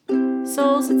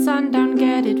Souls at sundown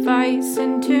get advice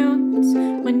and tunes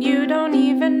when you don't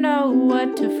even know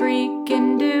what to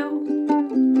freaking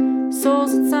do.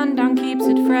 Souls at sundown keeps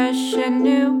it fresh and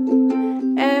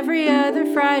new every other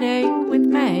Friday with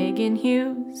Megan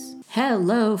Hughes.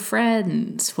 Hello,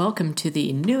 friends. Welcome to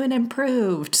the new and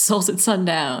improved Souls at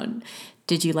Sundown.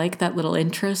 Did you like that little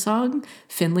intro song?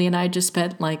 Finley and I just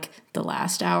spent the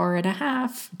last hour and a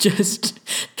half just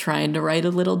trying to write a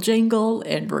little jingle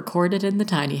and record it in the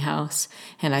tiny house.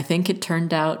 And I think it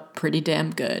turned out pretty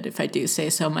damn good, if I do say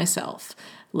so myself.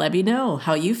 Let me know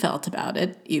how you felt about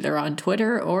it, either on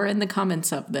Twitter or in the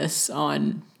comments of this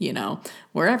on,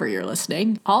 wherever you're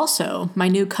listening. Also, my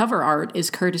new cover art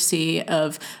is courtesy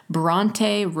of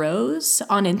Bronte Rose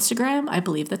on Instagram. I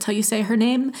believe that's how you say her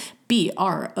name.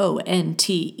 BRONTEROSE.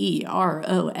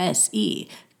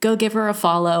 Go give her a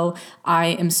follow. I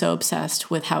am so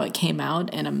obsessed with how it came out,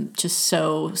 and I'm just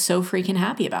so freaking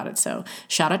happy about it. So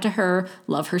shout out to her.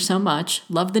 Love her so much.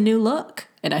 Love the new look.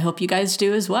 And I hope you guys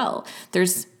do as well.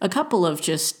 There's a couple of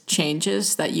just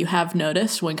changes that you have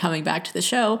noticed when coming back to the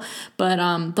show, but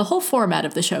the whole format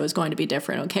of the show is going to be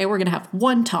different, okay? We're going to have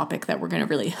one topic that we're going to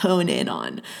really hone in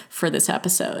on for this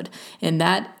episode, and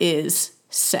that is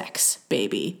sex,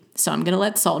 baby. So I'm going to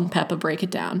let Salt and Peppa break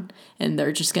it down, and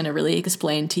they're just going to really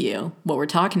explain to you what we're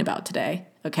talking about today,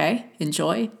 okay?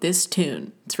 Enjoy this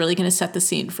tune. It's really going to set the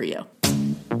scene for you.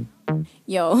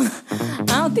 Yo, I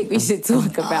don't think we should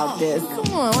talk about this.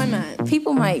 Come on, why not?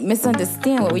 People might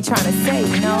misunderstand what we're trying to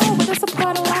say, No, but that's a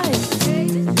part of life.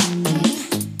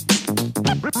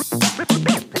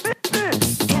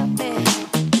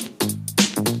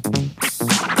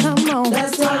 Come on.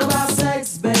 Let's talk about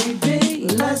sex, baby.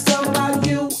 Let's talk about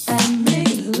you and me.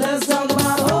 Let's talk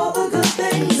about all the good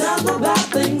things and the bad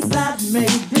things that may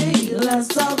be. Let's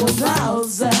talk about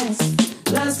sex.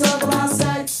 Let's talk about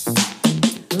sex.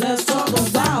 Let's talk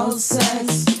about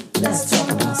sex. Let's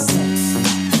talk about sex.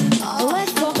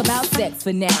 Let's talk about sex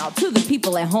for now. To the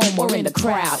people at home or in the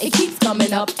crowd, it keeps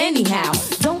coming up anyhow.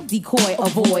 Don't decoy,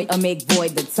 avoid, or make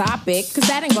void the topic, Cause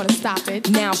that ain't gonna stop it.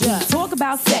 now please talk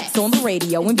about sex on the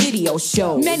radio and video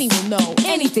shows. Many will know.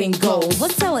 Anything goes.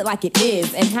 Let's tell it like it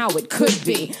is and how it could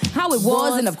be. How it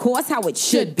was and of course how it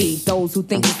should be. Those who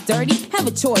think it's dirty have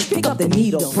a choice. Pick up the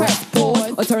needle, press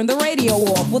pause, or turn the radio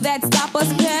off. Will that stop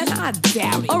us, Pat? I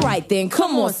doubt it. Alright then,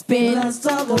 come on, spin. Let's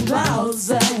talk about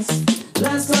sex.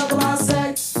 Let's talk about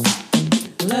sex.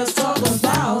 Let's talk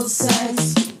about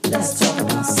sex. Let's talk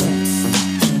about sex.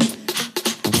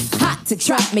 Hot to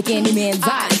trap, make any man's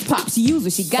eyes pop. She used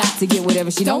what she got to get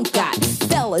whatever she don't got.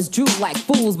 Fellas drew like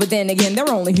fools, but then again, they're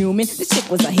only human. This chick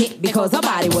was a hit because her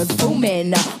body was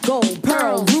booming. Gold,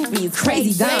 pearl, rubies,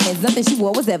 crazy diamonds. Nothing she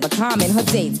wore was ever common. Her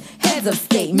dates, heads of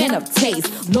state, men of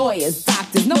taste, lawyers,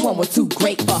 doctors. No one was too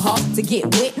great for her to get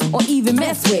with or even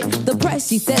mess with. The press,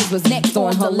 she says, was next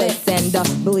on her list. And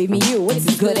believe me, it's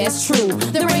as good as true.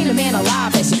 There ain't a man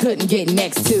alive that she couldn't get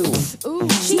next to. Ooh.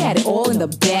 She had it all in the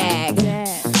bag.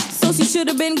 So she should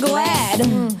have been glad.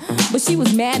 But she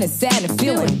was mad and sad and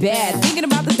feeling bad, thinking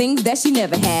about the things that she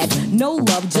never had. No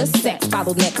love, just sex.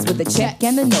 Followed next with a check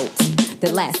and a note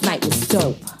that last night was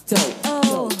dope.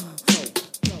 Oh.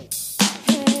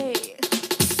 Hey.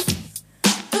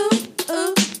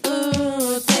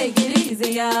 Ooh, take it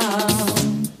easy, y'all.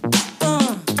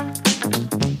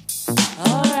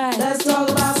 Alright, let's talk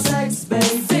about sex, baby.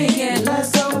 Sing it.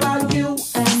 Let's talk about you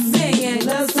and me. Sing it.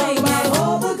 Let's talk about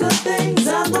all the good things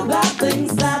and the bad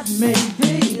things that may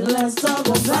be. Let's talk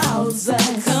about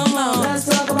sex. Come on. Let's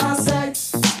talk about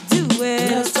sex. Do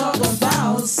it. Let's talk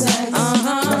about sex.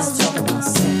 Uh-huh. Let's talk about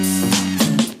sex.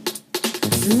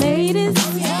 Ladies,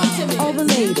 all the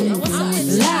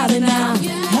ladies, louder now,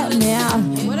 help me out.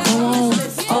 Come on,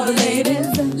 all the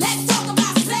ladies. Let's talk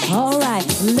about sex. Alright,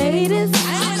 ladies,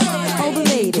 all the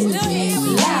ladies,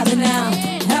 louder now,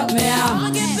 help me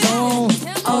out. Come on,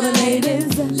 all the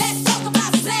ladies. Let's talk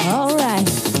about sex. Alright.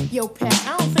 Yo, Pat,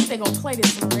 I don't think they're gonna play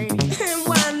this on the radio. And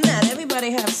why not?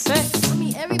 Everybody have sex. I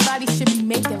mean, everybody should be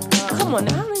making love. Come on,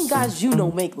 now, how many guys you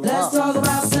know make Let's love? talk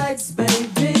about sex,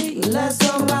 baby. Let's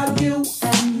talk about you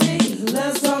and me.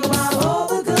 Let's talk about all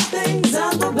the good things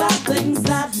and the bad things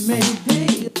that may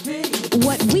be.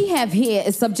 What we have here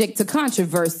is subject to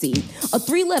controversy. A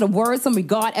three-letter word some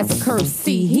regard as a curse.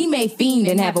 See, he may fiend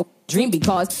and have a dream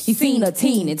because he's seen a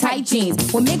teen in tight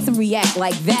jeans. What makes him react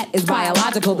like that is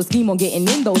biological. The scheme on getting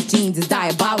in those jeans is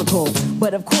diabolical.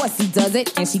 But of course he does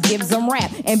it, and she gives him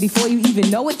rap. And before you even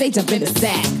know it, they jump in the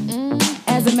sack.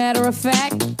 As a matter of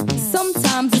fact,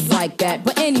 Sometimes it's like that,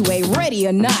 but anyway, ready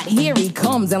or not, here he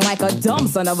comes, and like a dumb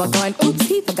son of a gun, oops,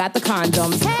 he forgot the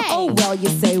condoms. Hey! Oh well, you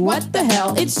say, what the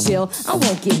hell? It's chill. I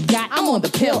won't get got. I'm on the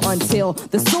pill until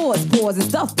the sores pours and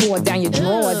stuff pours down your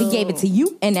drawers. He gave it to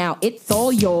you, and now it's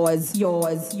all yours.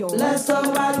 Let's talk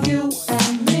about you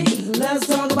and me. Let's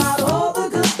talk about all the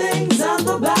good things and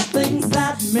the bad things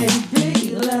that may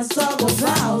be. Let's talk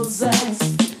about sex.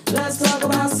 Let's talk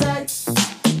about sex.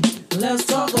 Let's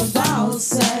talk about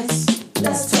sex.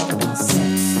 Let's talk about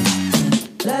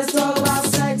sex. Let's talk about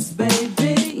sex,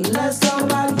 baby. Let's talk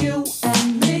about you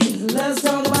and me. Let's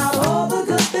talk about all the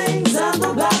good things and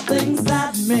the bad things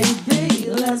that may be.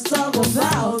 Let's talk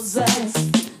about sex.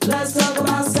 Let's talk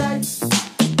about sex.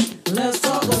 Let's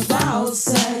talk about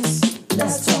sex.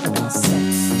 Let's talk about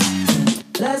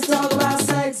sex. Let's talk about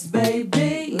sex,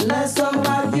 baby. Let's talk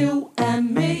about you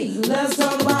and me. Let's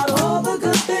talk about all the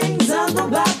good things and the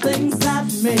bad things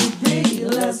that may be.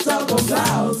 Let's talk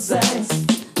about sex.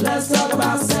 Let's talk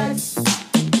about sex.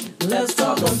 Let's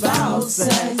talk about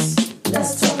sex.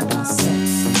 Let's talk about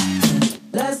sex.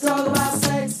 Let's talk about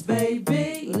sex,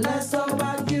 baby. Let's talk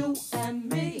about you and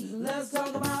me. Let's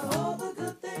talk about all the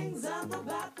good things and the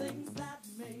bad things that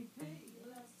may be.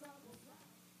 Let's talk about.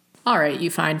 All right, you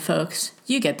fine folks,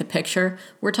 you get the picture.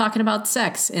 We're talking about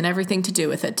sex and everything to do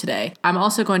with it today. I'm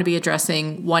also going to be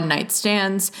addressing one-night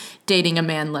stands, dating a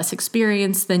man less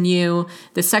experienced than you,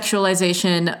 the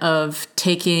sexualization of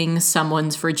taking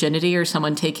someone's virginity or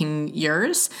someone taking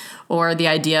yours, or the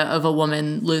idea of a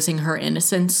woman losing her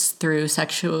innocence through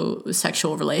sexual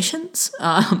relations.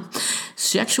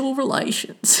 Sexual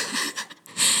relations.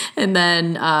 And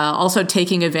then also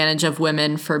taking advantage of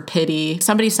women for pity.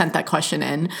 Somebody sent that question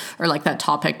in, or like that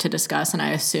topic to discuss, and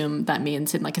I assume that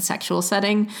means in like a sexual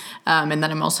setting. And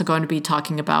then I'm also going to be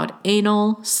talking about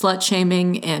anal, slut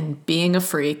shaming, and being a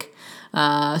freak.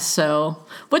 So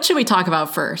what should we talk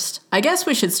about first? I guess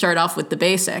we should start off with the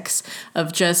basics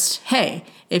of just, hey,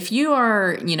 if you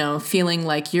are, feeling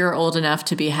like you're old enough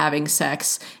to be having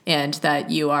sex and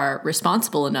that you are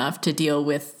responsible enough to deal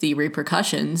with the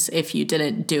repercussions if you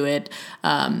didn't do it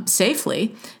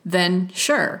safely, then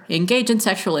sure, engage in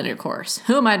sexual intercourse.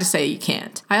 Who am I to say you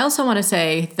can't? I also want to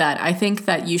say that I think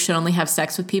that you should only have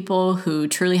sex with people who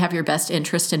truly have your best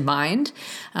interest in mind.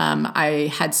 I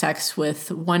had sex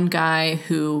with one guy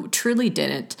who truly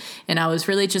didn't, and I was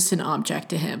really just an object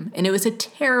to him. And it was a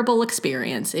terrible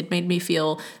experience. It made me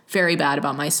feel very bad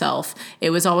about myself.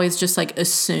 It was always just like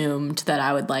assumed that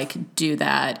I would like do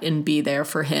that and be there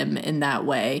for him in that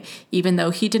way, even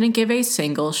though he didn't give a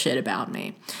single shit about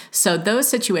me. So those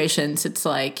situations, it's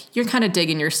like you're kind of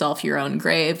digging yourself your own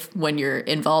grave when you're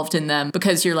involved in them,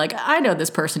 because you're like, I know this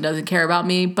person doesn't care about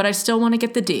me, but I still want to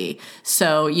get the D.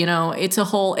 So, it's a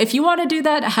whole, if you want to do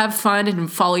that, have fun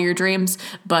and follow your dreams,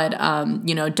 but,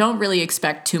 don't really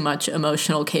expect too much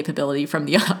emotional capability from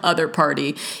the other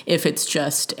party if it's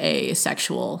just a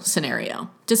sexual scenario.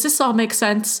 Does this all make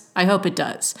sense? I hope it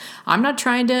does. I'm not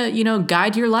trying to,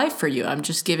 guide your life for you. I'm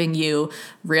just giving you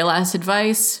real ass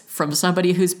advice from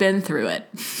somebody who's been through it.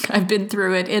 I've been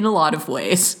through it in a lot of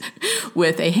ways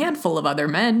with a handful of other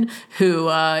men who,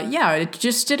 it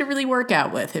just didn't really work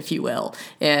out with, if you will.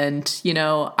 And,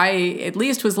 I at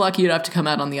least was lucky enough to come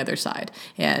out on the other side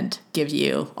and give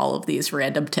you all of these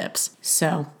random tips.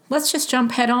 So let's just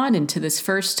jump head on into this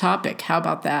first topic. How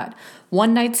about that?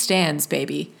 One-night stands,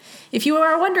 baby. If you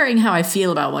are wondering how I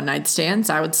feel about one-night stands,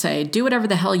 I would say do whatever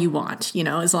the hell you want,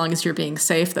 as long as you're being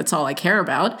safe, that's all I care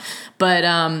about. But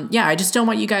I just don't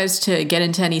want you guys to get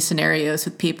into any scenarios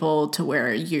with people to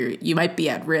where you might be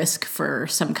at risk for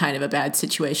some kind of a bad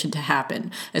situation to happen,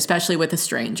 especially with a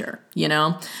stranger,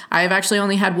 I've actually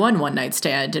only had one-night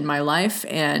stand in my life,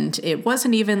 and it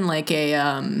wasn't even like a...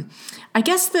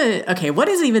 what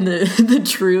is even the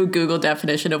true Google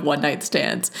definition of one-night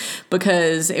stands?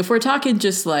 Because if we're talking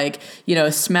just like,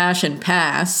 smash and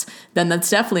pass, then that's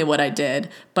definitely what I did.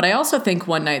 But I also think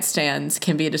one-night stands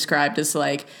can be described as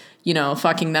like,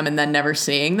 fucking them and then never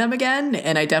seeing them again.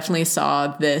 And I definitely saw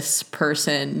this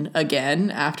person again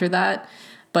after that.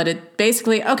 But it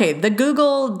basically, the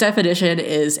Google definition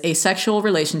is a sexual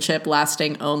relationship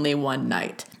lasting only one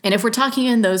night. And if we're talking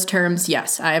in those terms,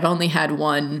 yes, I have only had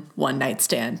one night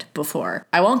stand before.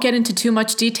 I won't get into too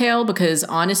much detail because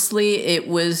honestly, it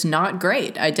was not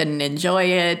great. I didn't enjoy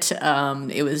it.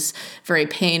 It was very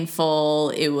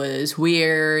painful. It was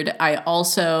weird. I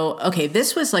also,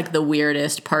 this was like the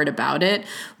weirdest part about it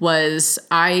was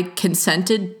I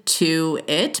consented to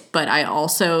it, but I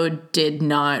also did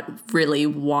not really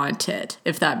want it,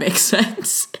 if that makes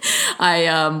sense.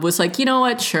 I was like, you know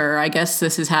what? Sure, I guess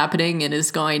this is happening and is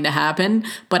going going to happen,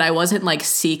 but I wasn't like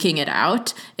seeking it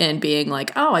out and being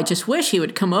like, oh, I just wish he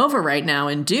would come over right now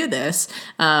and do this.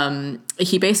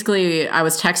 I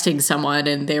was texting someone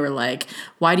and they were like,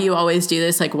 why do you always do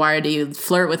this? Like, why do you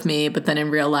flirt with me? But then in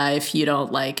real life, you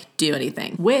don't like do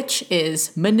anything, which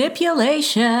is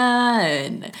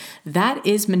manipulation. That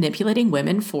is manipulating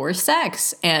women for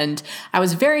sex. And I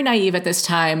was very naive at this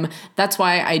time. That's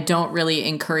why I don't really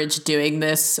encourage doing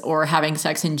this or having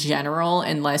sex in general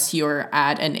unless you're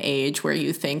at an age where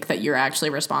you think that you're actually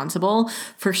responsible.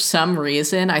 For some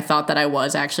reason, I thought that I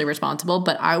was actually responsible,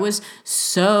 but I was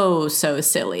so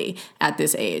silly at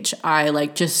this age. I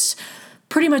like just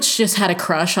pretty much just had a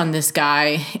crush on this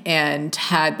guy and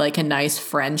had like a nice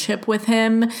friendship with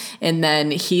him. And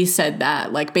then he said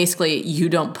that like, basically you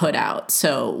don't put out.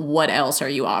 So what else are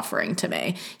you offering to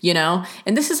me? You know?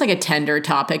 And this is like a tender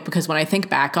topic because when I think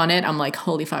back on it, I'm like,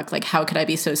 holy fuck, like how could I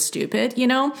be so stupid? You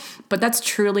know? But that's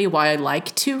truly why I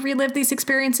like to relive these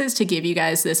experiences, to give you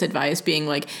guys this advice being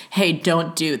like, hey,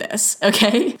 don't do this.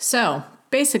 Okay. So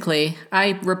basically,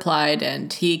 I replied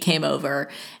and he came over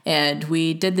and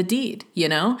we did the deed, you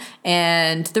know?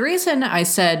 And the reason I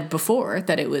said before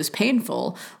that it was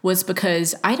painful was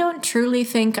because I don't truly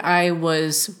think I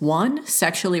was, one,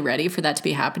 sexually ready for that to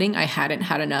be happening. I hadn't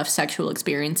had enough sexual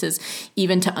experiences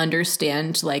even to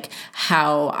understand like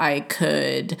how I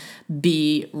could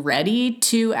be ready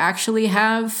to actually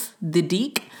have the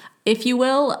deek, if you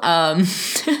will.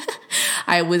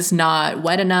 I was not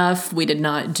wet enough. We did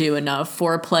not do enough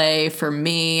foreplay for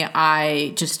me.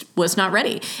 I just was not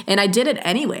ready. And I did it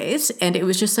anyways. And it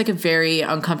was just like a very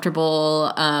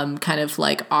uncomfortable, kind of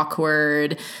like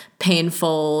awkward,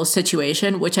 painful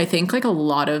situation, which I think like a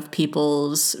lot of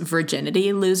people's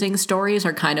virginity losing stories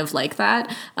are kind of like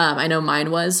that. I know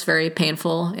mine was very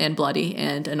painful and bloody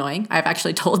and annoying. I've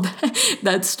actually told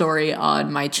that story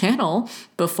on my channel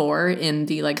before in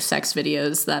the like sex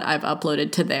videos that I've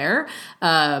uploaded to there.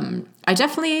 I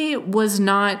definitely was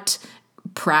not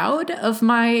proud of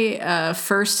my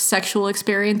first sexual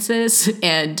experiences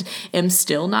and am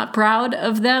still not proud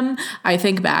of them. I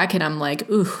think back and I'm like,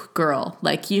 ooh, girl,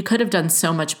 like you could have done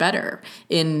so much better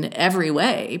in every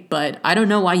way, but I don't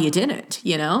know why you didn't,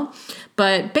 you know?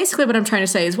 But basically what I'm trying to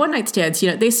say is one night stands, you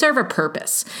know, they serve a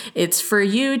purpose. It's for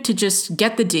you to just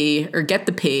get the D or get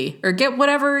the P or get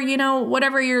whatever, you know,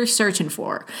 whatever you're searching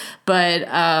for. But,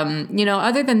 you know,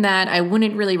 other than that, I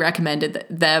wouldn't really recommend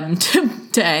them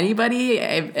to anybody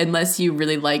unless you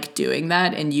really like doing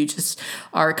that and you just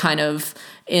are kind of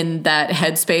in that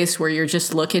headspace where you're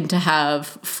just looking to have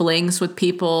flings with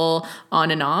people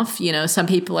on and off. You know, some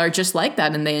people are just like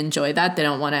that and they enjoy that. They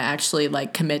don't want to actually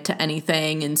like commit to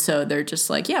anything. And so they're just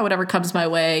like, yeah, whatever comes my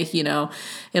way, you know,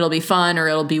 it'll be fun or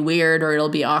it'll be weird or it'll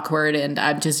be awkward. And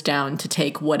I'm just down to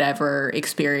take whatever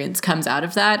experience comes out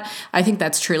of that. I think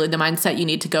that's truly the mindset you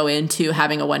need to go into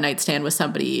having a one night stand with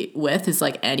somebody with, is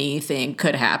like anything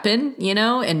could happen, you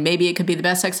know, and maybe it could be the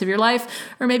best sex of your life,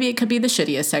 or maybe it could be the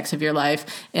shittiest sex of your life.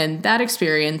 And that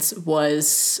experience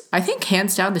was, I think,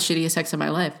 hands down the shittiest sex of my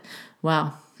life.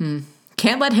 Wow.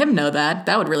 Can't let him know that.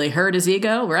 That would really hurt his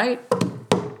ego, right?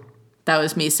 That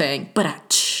was me saying, but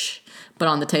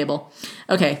on the table.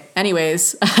 Okay,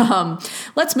 anyways,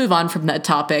 let's move on from that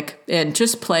topic and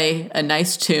just play a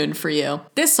nice tune for you.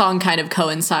 This song kind of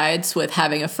coincides with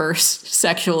having a first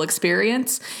sexual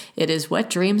experience. It is Wet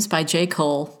Dreams by J.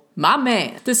 Cole. My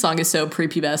man. This song is so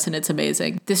prepubescent, it's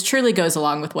amazing. This truly goes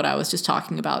along with what I was just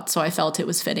talking about, so I felt it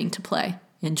was fitting to play.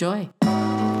 Enjoy.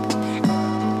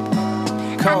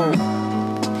 Cold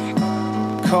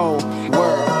world.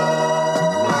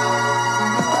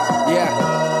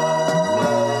 Yeah.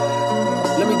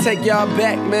 Let me take y'all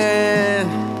back, man.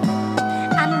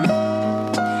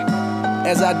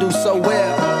 As I do so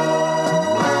well.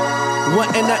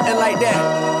 Wasn't nothing like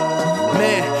that,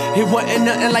 man. It wasn't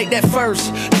nothing like that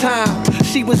first time.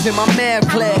 She was in my math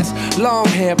class. Long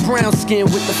hair, brown skin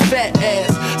with the fat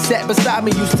ass. Sat beside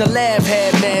me, used to laugh,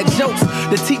 had mad jokes.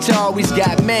 The teacher always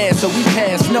got mad, so we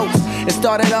passed notes. It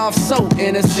started off so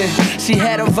innocent. She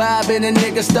had a vibe and a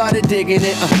nigga started digging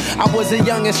it. I was a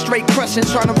young and straight crushing,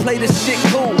 trying to play this shit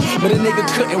cool. But a nigga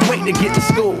couldn't wait to get to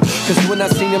school. Cause when I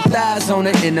seen them thighs on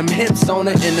her, and them hips on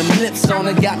her, and them lips on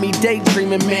her, got me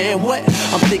daydreaming, man, what?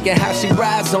 I'm thinking how she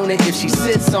rides on it, if she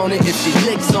sits on it, if she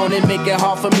licks on it, make it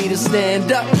hard for me to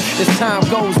stand up. As time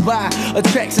goes by,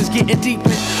 attractions getting deeper.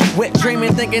 Wet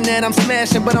dreaming, thinking that I'm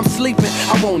smashing, but I'm sleeping.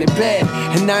 I want it bad,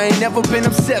 and I ain't never been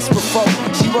obsessed before.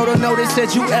 She wrote a note that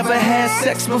said, you ever had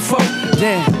sex before?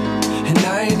 Damn, and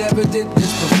I ain't never did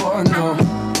this before, no.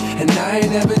 And I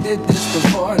ain't never did this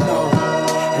before, no.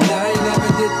 And I ain't never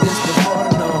did this before,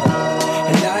 no.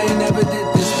 And I ain't never did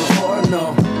this before,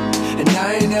 no. And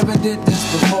I ain't did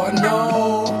this before,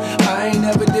 no. I ain't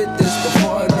never did this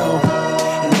before, no.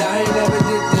 And I ain't never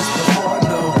did this before,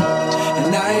 no.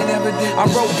 And I ain't never did this I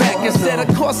wrote back and said,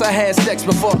 of course I had sex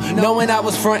before, knowing I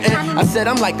was frontin'. I said,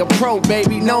 I'm like a pro,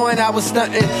 baby, knowing I was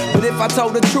stuntin'. But if I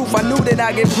told the truth, I knew that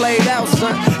I get played out,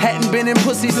 son. Hadn't been in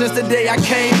pussy since the day I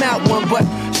came out one, but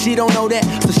she don't know that,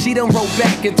 so she done wrote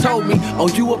back and told me, oh,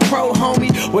 you a pro, homie?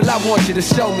 Well, I want you to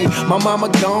show me. My mama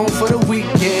gone for the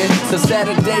weekend, so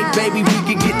Saturday, baby, we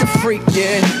can get the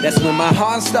freakin'. That's when my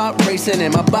heart start racing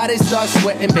and my body start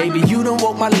sweating. Baby, you done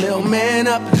woke my little man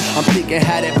up. I'm thinking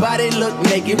how that body look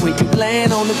naked when you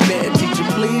laying on the bed. Teacher,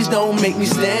 please don't make me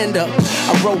stand up.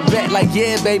 I wrote back like,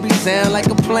 yeah, baby, sound like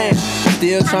a plan.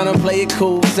 Still tryna play it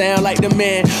cool, sound like the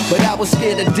man. But I was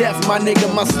scared to death, my nigga,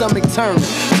 my stomach turned.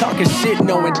 Talking shit,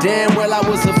 knowing damn well I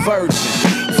was a virgin.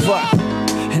 Fuck.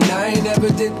 And I ain't never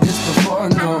did this before,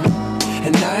 no.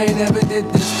 And I ain't never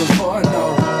did this before,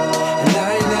 no. And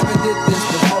I ain't never did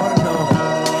this before, no.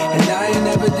 And I ain't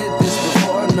never did this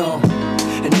before, no.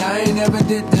 And I ain't never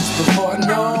did this before,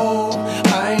 no.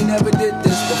 I ain't never did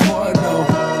this before, no.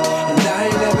 And I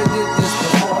ain't never did this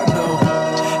before, no.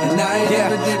 And I ain't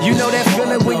never did this. You know that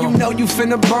feeling when you know you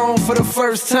finna bone for the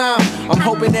first time. I'm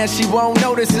hoping that she won't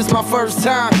notice it's my first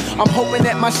time. I'm hoping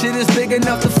that my shit is big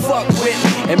enough to fuck with.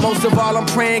 And most of all, I'm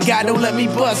praying God don't let me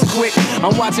bust quick.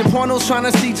 I'm watching pornos trying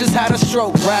to see just how to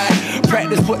stroke right.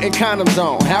 Practice putting condoms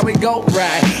on, how it go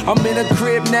right. I'm in a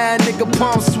crib now, nigga,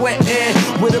 palm sweating,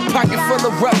 with a pocket full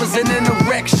of rubbers and an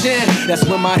erection. That's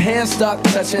when my hands start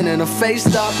touching and her face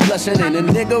start blushing, and the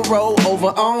nigga roll over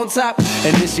on top.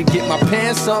 And then she get my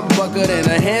pants up buckled and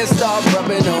her hands start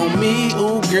rubbing on me.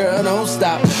 Ooh, girl, don't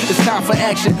stop. It's time for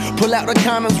action. Pull out the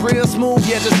condoms real smooth,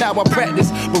 yeah, just how I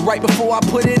practice. But right before I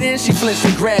put it in, she flinched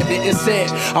and grabbed it and said,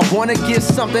 I wanna get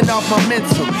something off my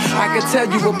mental. I can tell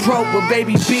you a pro, but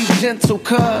baby, be gentle,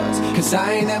 cause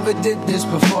I ain't never did this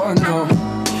before, no.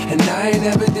 And I ain't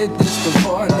never did this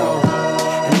before, no.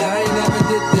 And I ain't never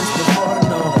did this before,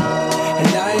 no.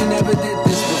 And I ain't never did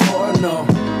this before, no.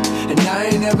 And I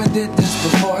ain't never did this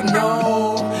before,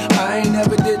 no. I ain't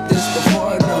never did this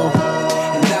before, no.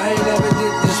 And I ain't never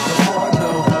did this before,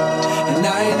 no. And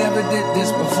I ain't never did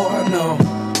this before, no.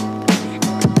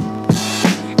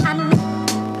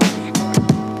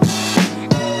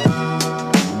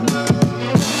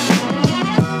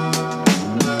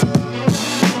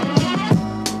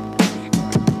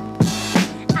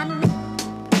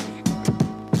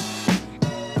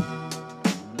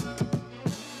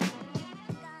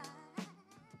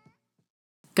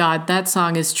 God, that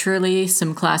song is truly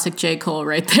some classic J. Cole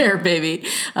right there, baby.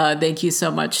 Thank you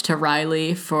so much to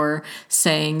Riley for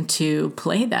saying to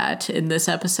play that in this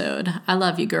episode. I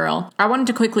love you, girl. I wanted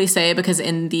to quickly say, because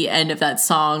in the end of that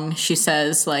song, she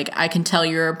says, like, I can tell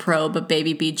you're a pro, but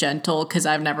baby, be gentle, because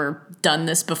I've never done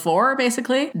this before,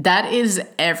 basically. That is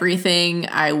everything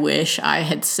I wish I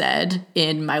had said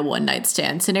in my one night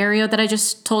stand scenario that I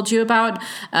just told you about.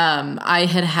 I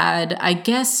had, I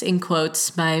guess, in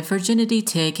quotes, my virginity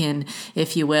taken,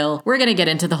 if you will. We're going to get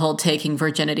into the whole taking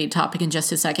virginity topic in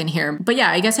just a second here. But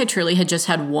yeah, I guess I truly had just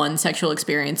had one sexual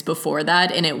experience before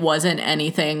that, and it wasn't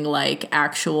anything like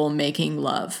actual making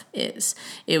love is.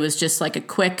 It was just like a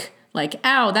quick, like,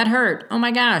 ow, that hurt. Oh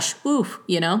my gosh. Oof,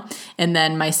 you know? And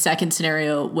then my second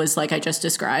scenario was like I just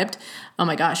described. Oh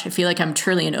my gosh, I feel like I'm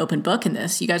truly an open book in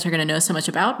this. You guys are going to know so much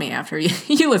about me after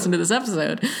you listen to this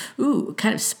episode. Ooh,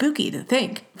 kind of spooky to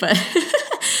think. But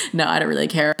no, I don't really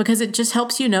care, because it just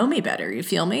helps you know me better. You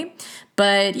feel me?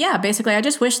 But yeah, basically, I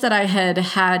just wish that I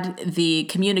had the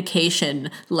communication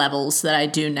levels that I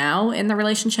do now in the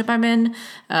relationship I'm in.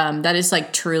 That is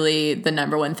like truly the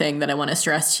number one thing that I want to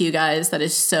stress to you guys. That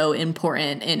is so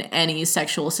important in any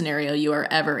sexual scenario you are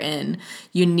ever in.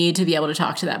 You need to be able to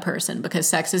talk to that person, because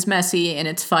sex is messy and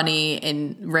it's funny,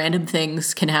 and random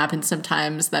things can happen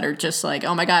sometimes that are just like,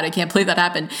 oh my God, I can't believe that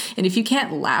happened. And if you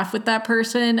can't laugh with that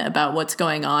person about what's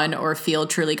going on or feel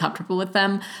truly comfortable with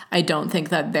them, I don't think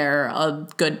that they're a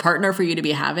good partner for you to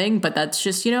be having. But that's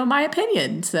just, my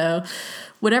opinion. So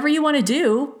whatever you want to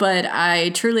do, but I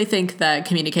truly think that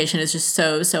communication is just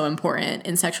so, so important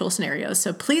in sexual scenarios.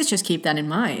 So please just keep that in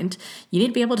mind. You need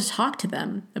to be able to talk to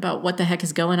them about what the heck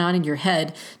is going on in your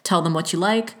head. Tell them what you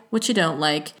like, what you don't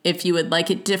like, if you would like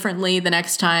it differently the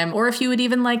next time, or if you would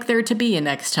even like there to be a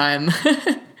next time.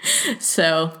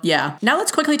 So, yeah. Now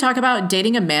let's quickly talk about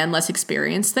dating a man less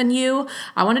experienced than you.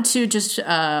 I wanted to just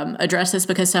address this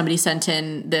because somebody sent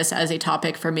in this as a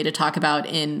topic for me to talk about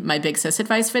in my Big Sis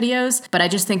Advice videos, but I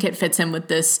just think it fits in with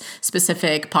this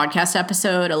specific podcast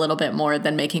episode a little bit more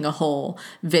than making a whole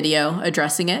video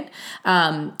addressing it.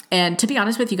 And to be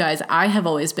honest with you guys, I have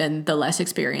always been the less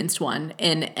experienced one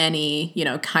in any,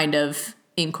 kind of,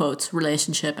 in quotes,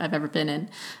 relationship I've ever been in.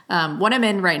 What I'm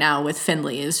in right now with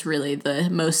Finley is really the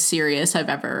most serious I've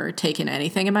ever taken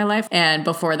anything in my life. And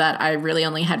before that, I really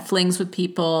only had flings with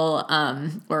people,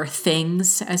 or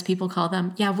things, as people call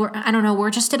them. Yeah,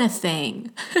 we're just in a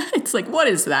thing. It's like, what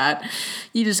is that?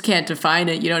 You just can't define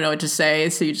it. You don't know what to say,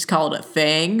 so you just call it a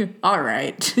thing. All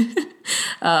right.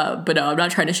 But no, I'm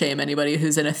not trying to shame anybody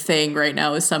who's in a thing right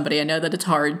now with somebody. I know that it's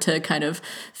hard to kind of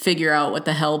figure out what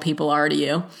the hell people are to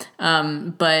you.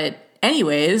 But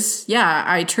anyways, yeah,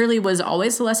 I truly was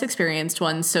always the less experienced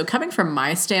one. So coming from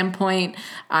my standpoint,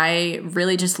 I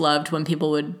really just loved when people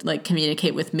would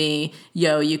communicate with me,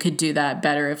 yo, you could do that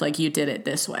better if you did it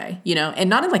this way, and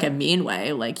not in a mean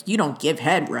way, you don't give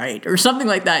head right or something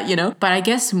like that, but I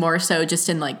guess more so just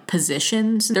in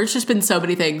positions. There's just been so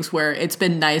many things where it's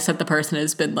been nice that the person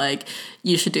has been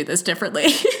you should do this differently.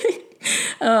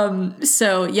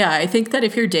 So yeah, I think that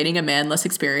if you're dating a man less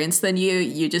experienced than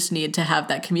you just need to have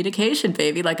that communication,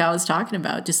 baby. Like I was talking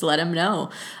about, just let him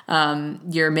know.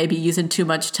 You're maybe using too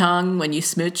much tongue when you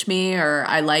smooch me, or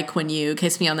I like when you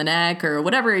kiss me on the neck, or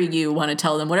whatever you want to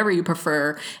tell them, whatever you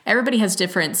prefer. Everybody has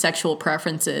different sexual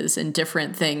preferences and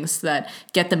different things that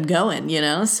get them going,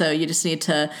 so you just need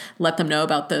to let them know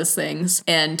about those things.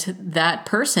 And that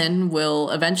person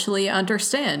will eventually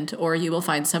understand, or you will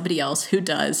find somebody else who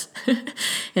does.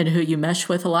 And who you mesh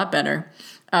with a lot better.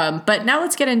 But now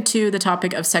let's get into the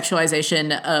topic of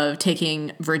sexualization of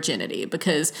taking virginity,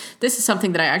 because this is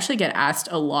something that I actually get asked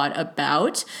a lot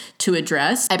about to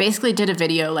address. I basically did a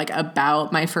video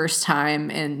about my first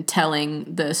time and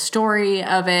telling the story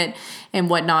of it and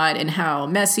whatnot, and how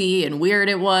messy and weird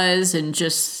it was, and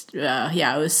just,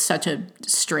 it was such a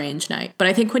strange night. But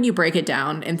I think when you break it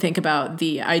down and think about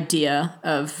the idea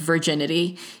of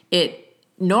virginity, it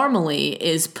normally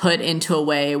is put into a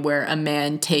way where a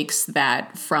man takes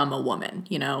that from a woman.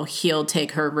 He'll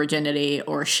take her virginity,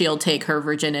 or she'll take her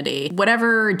virginity.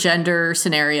 Whatever gender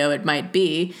scenario it might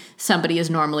be, somebody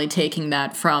is normally taking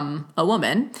that from a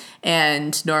woman.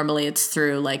 And normally it's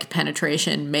through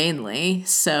penetration mainly.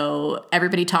 So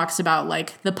everybody talks about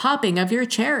the popping of your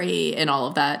cherry and all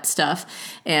of that stuff,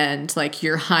 and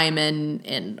your hymen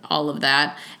and all of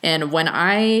that. And when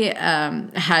I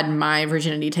had my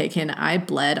virginity taken, I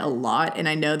bled a lot, and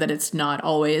I know that it's not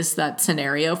always that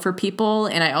scenario for people.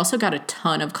 And I also got a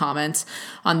ton of comments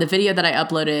on the video that I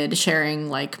uploaded sharing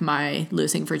my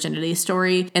losing virginity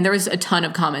story, and there was a ton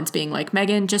of comments being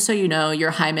Megan, just so you know,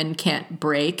 your hymen can't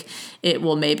break. It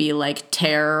will maybe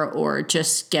tear or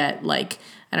just get I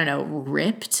don't know,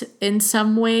 ripped in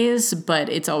some ways, but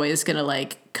it's always gonna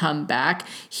come back.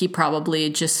 He probably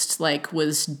just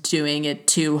was doing it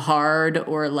too hard,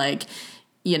 or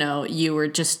you were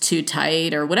just too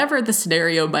tight, or whatever the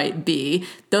scenario might be.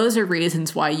 Those are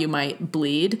reasons why you might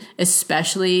bleed,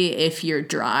 especially if you're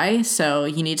dry. So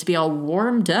you need to be all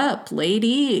warmed up,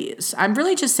 ladies. I'm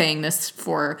really just saying this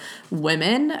for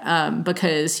women,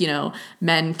 because,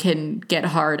 men can get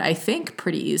hard, I think,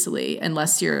 pretty easily,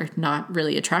 unless you're not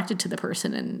really attracted to the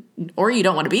person or you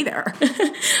don't want to be there.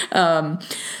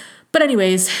 But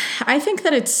anyways, I think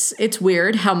that it's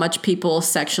weird how much people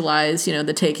sexualize,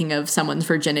 the taking of someone's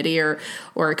virginity,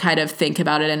 or kind of think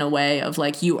about it in a way of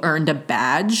you earned a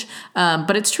badge.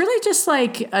 But it's truly just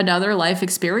another life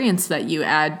experience that you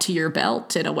add to your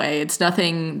belt in a way. It's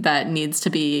nothing that needs to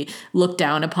be looked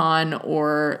down upon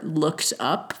or looked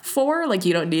up for.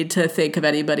 You don't need to think of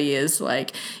anybody as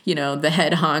the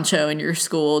head honcho in your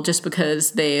school just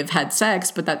because they've had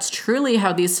sex. But that's truly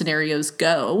how these scenarios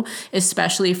go,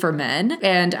 especially for men.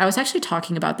 And I was actually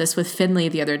talking about this with Finley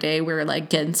the other day. We were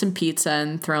getting some pizza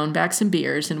and throwing back some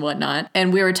beers and whatnot.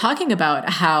 And we were talking about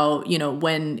how,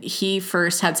 when he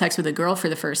first had sex with a girl for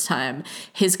the first time,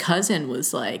 his cousin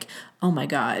was oh my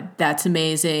God, that's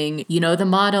amazing. The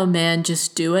motto, man,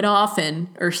 just do it often,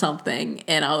 or something.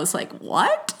 And I was like,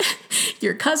 what?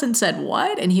 Your cousin said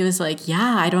what? And he was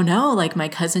yeah, I don't know. My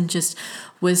cousin just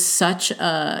was such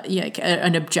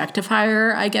an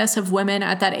objectifier, I guess, of women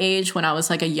at that age when I was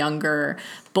a younger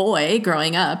boy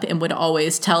growing up, and would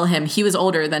always tell him, he was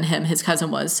older than him, his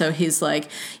cousin was. So he's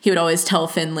he would always tell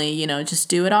Finley, just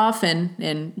do it often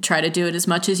and try to do it as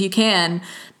much as you can,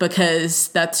 because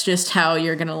that's just how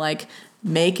you're going to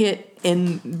make it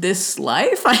in this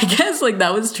life, I guess. Like,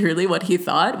 that was truly what he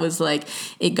thought, was like,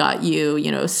 it got you,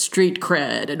 you know, street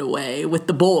cred in a way with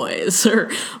the boys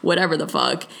or whatever the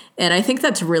fuck. And I think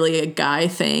that's really a guy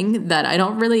thing that I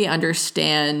don't really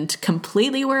understand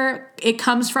completely where it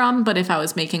comes from. But if I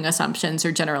was making assumptions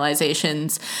or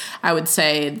generalizations, I would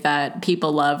say that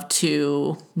people love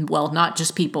to, well, not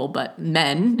just people, but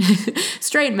men,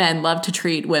 straight men love to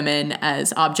treat women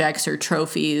as objects or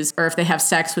trophies. Or if they have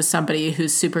sex with somebody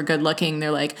who's super good looking, they're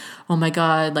like, oh my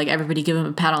God, like everybody give him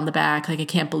a pat on the back. Like, I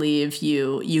can't believe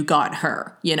you got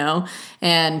her, you know?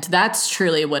 And that's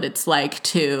truly what it's like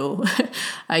to,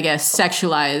 I guess,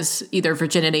 sexualize either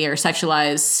virginity or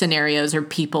sexualize scenarios or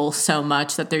people so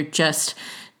much that they're just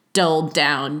dulled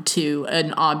down to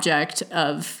an object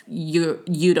of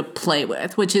you to play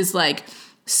with, which is like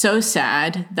so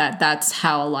sad that that's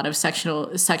how a lot of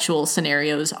sexual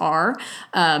scenarios are.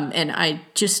 And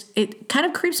it kind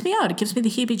of creeps me out. It gives me the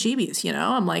heebie-jeebies, you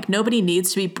know? I'm like, nobody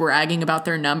needs to be bragging about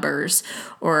their numbers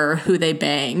or who they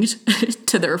banged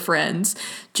to their friends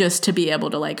just to be able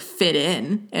to like fit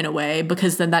in a way,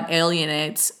 because then that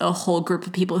alienates a whole group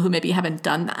of people who maybe haven't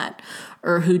done that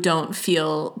or who don't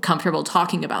feel comfortable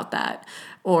talking about that.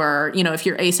 Or, you know, if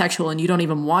you're asexual and you don't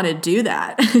even want to do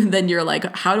that, then you're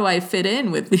like, how do I fit in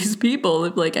with these people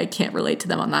if, like, I can't relate to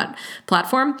them on that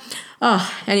platform?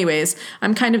 Oh, anyways,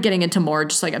 I'm kind of getting into more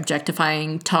just like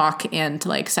objectifying talk and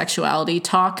like sexuality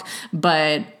talk.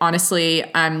 But honestly,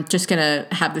 I'm just going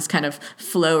to have this kind of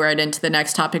flow right into the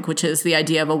next topic, which is the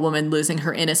idea of a woman losing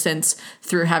her innocence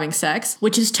through having sex,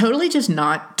 which is totally just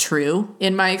not true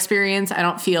in my experience. I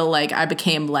don't feel like I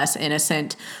became less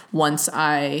innocent once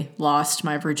I lost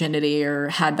my virginity or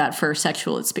had that first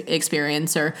sexual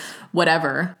experience or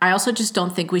whatever. I also just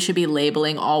don't think we should be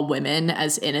labeling all women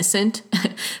as innocent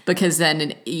because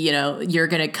then, you know, you're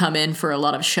going to come in for a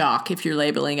lot of shock if you're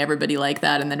labeling everybody like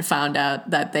that and then found out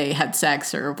that they had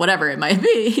sex or whatever it might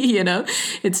be, you know?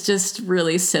 It's just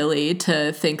really silly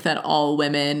to think that all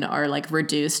women are like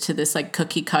reduced to this like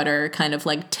cookie cutter kind of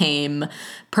like tame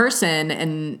person,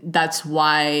 and that's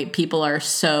why people are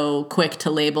so quick to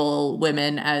label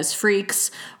women as freaks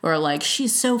or like,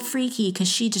 she's so freaky because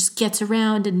she just gets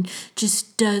around and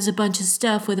just does a bunch of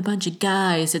stuff with a bunch of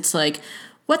guys. It's like,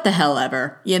 what the hell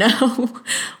ever, you know?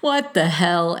 What the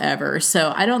hell ever.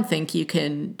 So I don't think you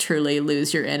can truly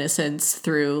lose your innocence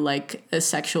through like a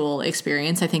sexual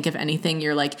experience. I think if anything,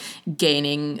 you're like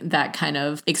gaining that kind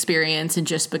of experience and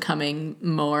just becoming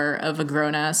more of a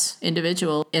grown-ass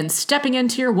individual and stepping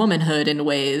into your womanhood in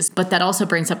ways. But that also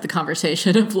brings up the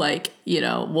conversation of like, you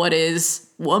know, what is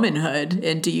womanhood?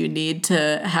 And do you need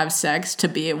to have sex to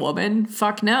be a woman?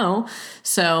 Fuck no.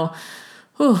 So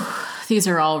these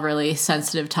are all really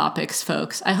sensitive topics,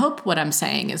 folks. I hope what I'm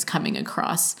saying is coming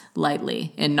across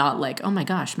lightly and not like, oh my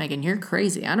gosh, Megan, you're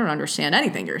crazy. I don't understand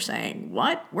anything you're saying.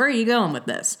 What? Where are you going with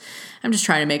this? I'm just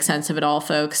trying to make sense of it all,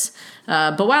 folks.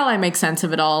 But while I make sense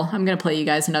of it all, I'm going to play you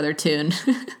guys another tune.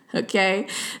 Okay?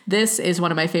 This is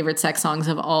one of my favorite sex songs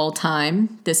of all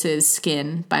time. This is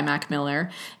Skin by Mac Miller.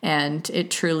 And it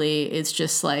truly is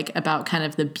just like about kind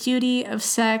of the beauty of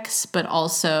sex, but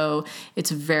also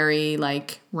it's very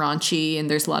like raunchy and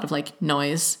there's a lot of like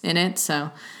noise in it.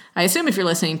 So I assume if you're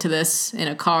listening to this in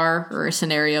a car or a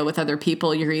scenario with other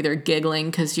people, you're either giggling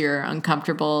because you're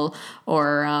uncomfortable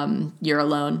or you're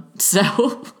alone.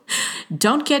 So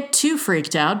don't get too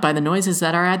freaked out by the noises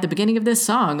that are at the beginning of this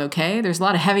song, okay? There's a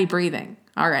lot of heavy breathing.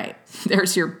 All right,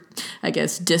 there's your, I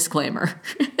guess, disclaimer.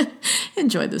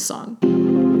 Enjoy this song.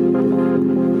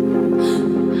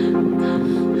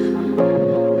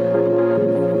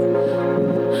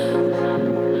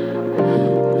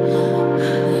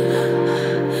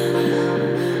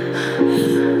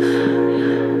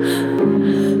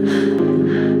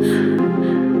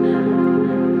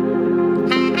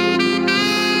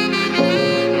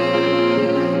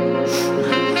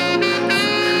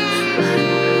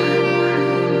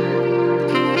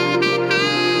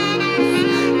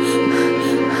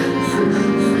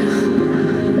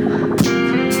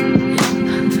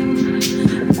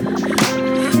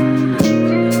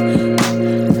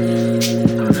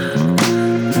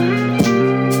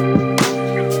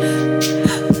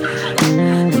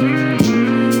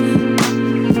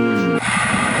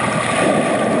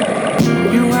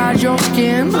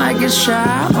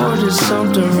 Shy or there's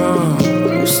something wrong.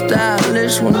 You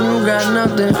stylish when you got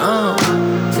nothing on.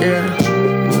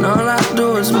 Yeah, and all I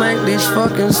do is make these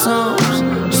fucking songs.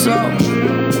 So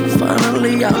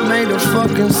finally I made a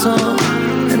fucking song,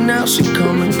 and now she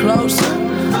coming closer.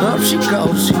 Up she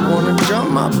goes. She wanna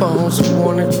jump my bones. You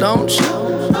want it, don't you?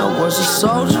 I was a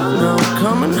soldier, now I'm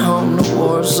coming home. The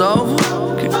war's over.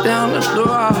 down the door,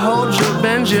 I hold you,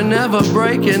 bend you, never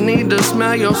break it. Need to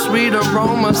smell your sweet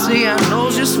aroma. See, I know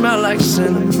you smell like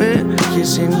cinnamon.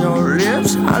 Kissing your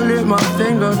lips, I lift my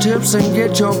fingertips and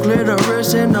get your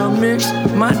clitoris in a mix.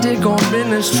 My dick on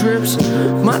business trips,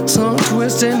 my tongue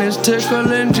twisting is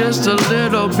tickling just a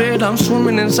little bit. I'm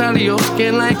swimming inside of your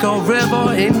skin like a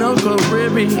river in the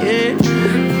Caribbean.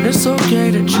 It's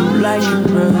okay that you like it,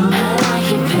 man. I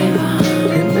like it, baby.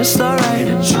 And it's alright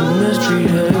that you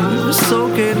misbehave. It's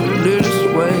okay to live this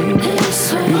way.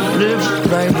 You live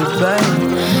right with baby.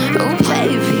 Oh,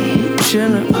 baby.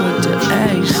 Chillin' with the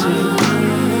AC.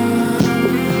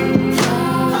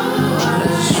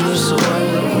 It's just the way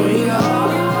that we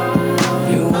are.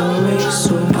 You and me,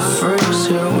 super freaks,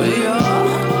 here we are.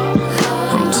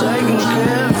 I'm taking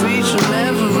care of each and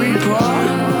every part.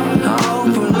 I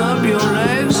open up your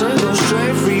legs and go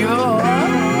straight for your heart.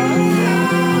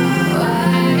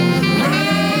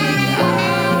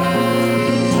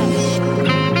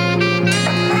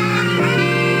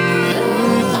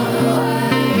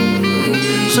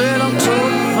 Said I'm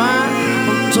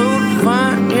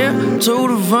too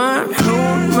divine, who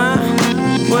am I?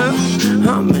 Well,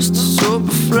 I'm Mr.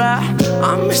 Superfly,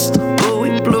 I'm Mr.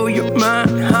 Bowie, blew your mind,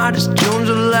 hottest June,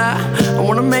 July. I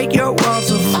wanna make your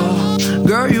waterfall.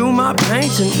 Girl, you my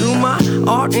painting, you my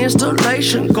art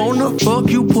installation. Gonna fuck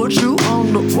you, put you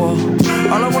on the wall.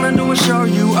 All I wanna do is show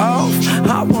you off.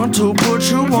 I want to put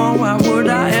you on, why would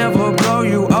I ever blow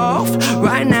you off?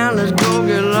 Right now, let's go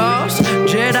get lost.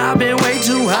 Jet, I've been way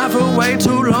too high for way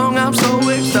too long, I'm so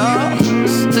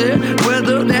exhausted.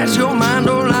 Whether that's your mind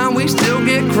or line, we still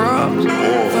get crossed.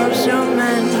 First your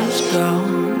man, let's go.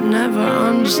 Never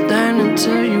understand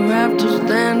until you have to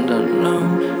stand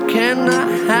alone. Can I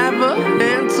have a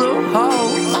hand to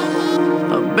hold?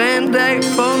 A band-aid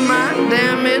for my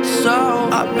damaged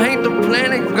soul. I paint the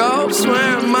planet gold,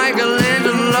 swear I'm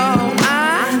Michelangelo.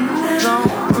 I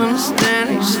don't understand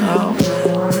these hoes.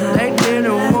 They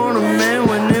didn't want a man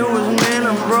when it was men.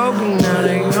 I'm broken, now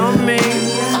they on me.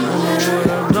 What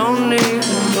I don't need,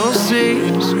 don't see.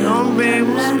 It's gonna be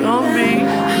what's gonna be.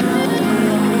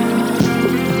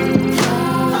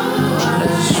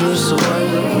 It's just the way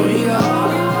that we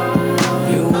are.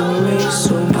 You and me,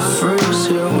 super freaks,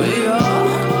 here we are.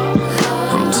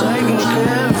 I'm taking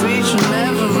care of each and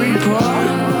every part.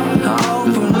 I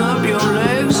open up your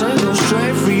legs and go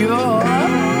straight for your heart.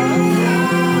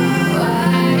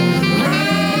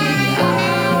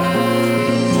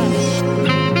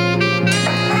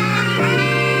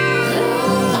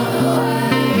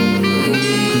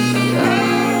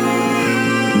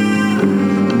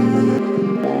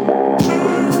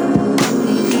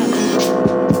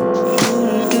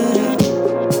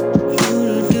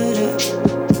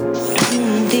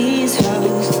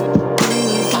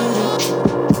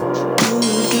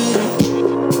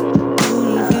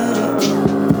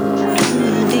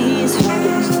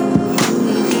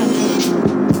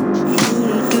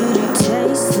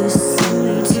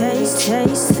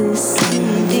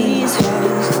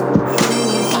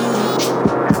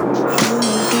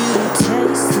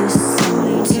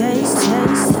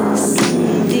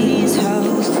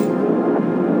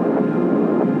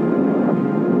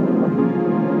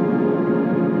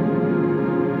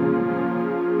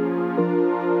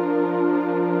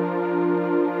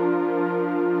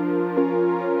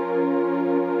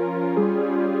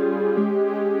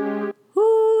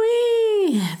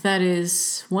 That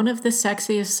is one of the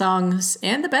sexiest songs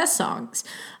and the best songs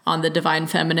on The Divine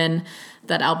Feminine.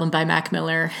 That album by Mac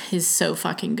Miller is so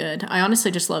fucking good. I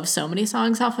honestly just love so many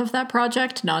songs off of that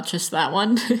project, not just that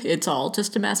one. It's all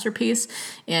just a masterpiece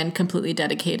and completely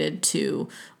dedicated to,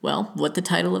 well, what the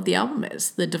title of the album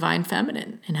is, The Divine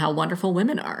Feminine, and how wonderful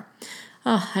women are.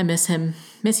 Oh, I miss him.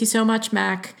 Miss you so much,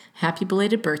 Mac. Happy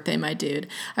belated birthday, my dude.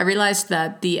 I realized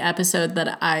that the episode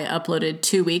that I uploaded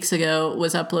 2 weeks ago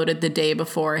was uploaded the day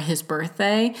before his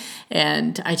birthday,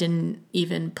 and I didn't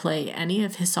even play any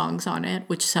of his songs on it,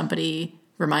 which somebody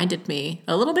reminded me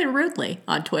a little bit rudely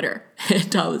on Twitter.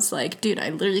 And I was like, dude, I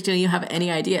literally didn't even have any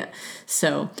idea.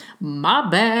 So my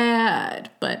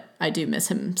bad. But I do miss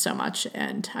him so much,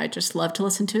 and I just love to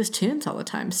listen to his tunes all the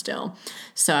time still.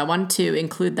 So I wanted to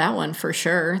include that one for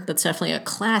sure. That's definitely a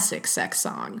classic sex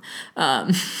song.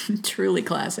 Truly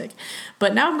classic.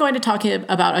 But now I'm going to talk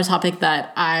about a topic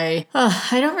that I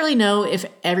don't really know if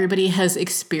everybody has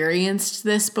experienced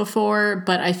this before,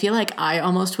 but I feel like I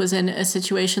almost was in a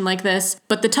situation like this.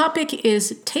 But the topic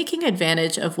is taking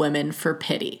advantage of women for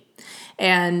pity.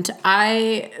 And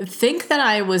I think that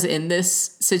I was in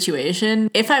this situation.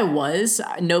 If I was,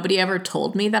 nobody ever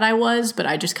told me that I was, but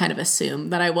I just kind of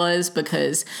assumed that I was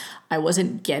because I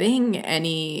wasn't getting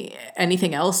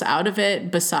anything else out of it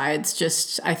besides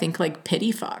just, I think, like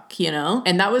pity fuck, you know?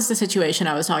 And that was the situation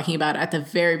I was talking about at the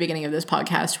very beginning of this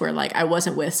podcast, where like I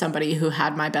wasn't with somebody who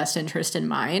had my best interest in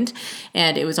mind.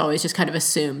 And it was always just kind of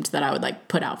assumed that I would like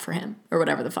put out for him or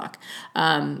whatever the fuck.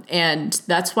 And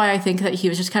that's why I think that he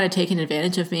was just kind of taking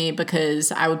advantage of me,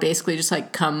 because I would basically just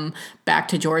like come back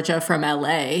to Georgia from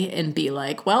LA and be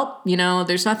like, well, you know,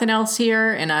 there's nothing else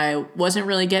here and I wasn't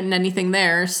really getting anything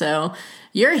there. So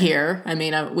you're here. I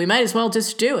mean, we might as well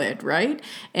just do it, right?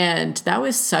 And that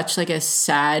was such like a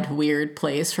sad, weird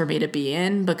place for me to be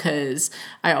in, because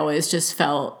I always just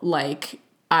felt like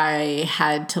I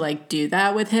had to like do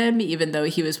that with him, even though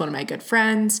he was one of my good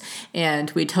friends,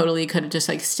 and we totally could have just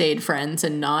like stayed friends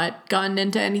and not gotten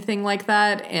into anything like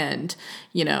that, and,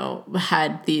 you know,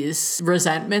 had these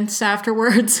resentments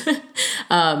afterwards.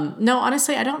 No,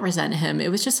 honestly, I don't resent him.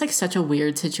 It was just like such a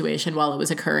weird situation while it was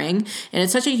occurring, and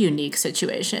it's such a unique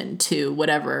situation to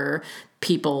whatever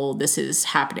people this is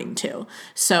happening to.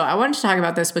 So I wanted to talk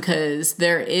about this because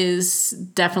there is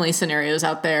definitely scenarios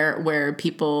out there where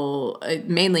people,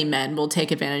 mainly men, will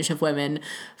take advantage of women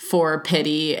for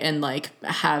pity and like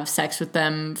have sex with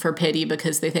them for pity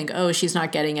because they think, oh, she's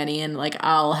not getting any, and like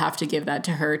I'll have to give that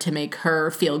to her to make her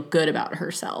feel good about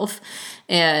herself.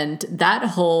 And that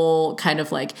whole kind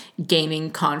of like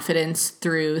gaining confidence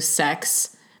through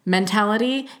sex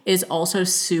mentality is also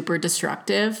super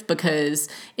destructive, because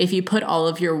if you put all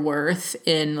of your worth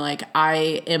in like,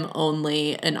 I am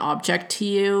only an object to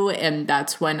you, and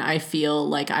that's when I feel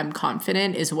like I'm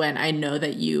confident, is when I know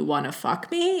that you want to fuck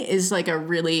me, is like a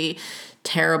really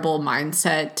terrible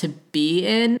mindset to be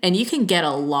in. And you can get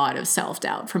a lot of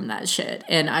self-doubt from that shit.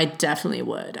 And I definitely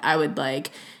would. I would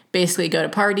like basically go to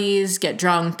parties, get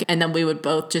drunk, and then we would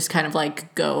both just kind of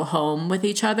like go home with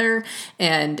each other.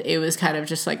 And it was kind of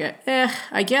just like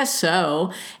I guess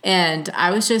so. And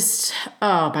I was just,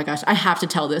 oh my gosh, I have to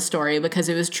tell this story because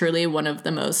it was truly one of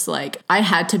the most like, I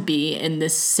had to be in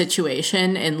this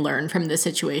situation and learn from this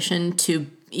situation to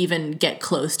even get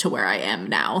close to where I am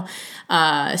now.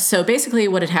 So basically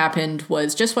what had happened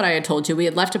was just what I had told you. We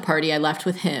had left a party. I left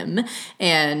with him,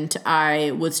 and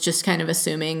I was just kind of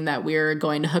assuming that we were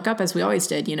going to hook up as we always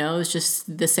did. You know, it was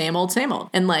just the same old, same old.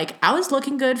 And like, I was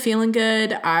looking good, feeling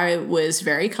good. I was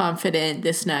very confident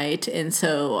this night. And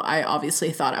so I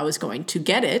obviously thought I was going to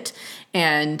get it.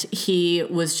 And he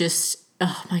was just,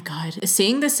 oh my God,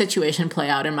 seeing this situation play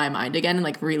out in my mind again and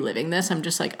like reliving this, I'm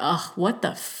just like, oh, what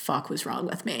the fuck was wrong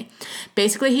with me?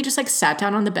 Basically, he just like sat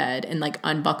down on the bed and like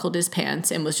unbuckled his pants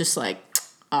and was just like,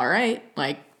 all right,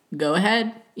 like, go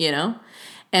ahead, you know?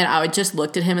 And I would just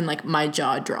looked at him and like my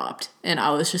jaw dropped, and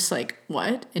I was just like,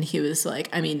 what? And he was like,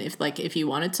 I mean, if you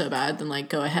want it so bad, then like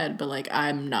go ahead, but like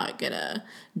I'm not gonna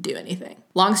do anything.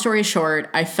 Long story short,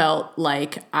 I felt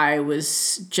like I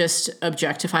was just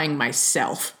objectifying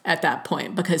myself at that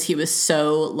point, because he was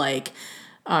so like,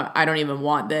 I don't even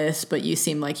want this, but you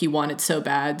seem like you want it so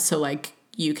bad, so like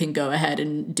you can go ahead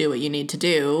and do what you need to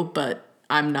do, but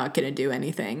I'm not gonna do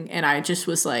anything. And I just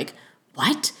was like,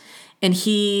 what? And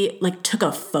he like took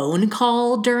a phone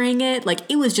call during it. Like,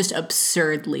 it was just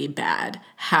absurdly bad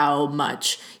how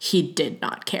much he did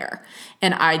not care.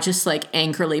 And I just like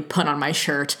angrily put on my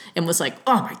shirt and was like,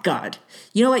 oh my God,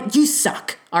 you know what? You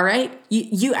suck. All right.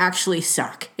 You actually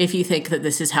suck if you think that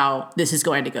this is how this is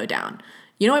going to go down.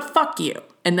 You know what? Fuck you.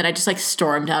 And then I just like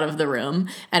stormed out of the room,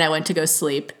 and I went to go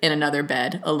sleep in another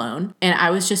bed alone. And I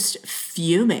was just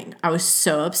fuming. I was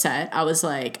so upset. I was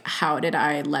like, how did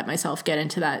I let myself get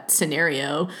into that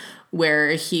scenario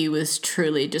where he was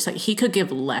truly just like, he could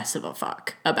give less of a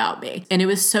fuck about me? And it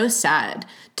was so sad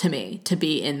to me to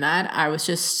be in that. I was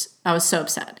so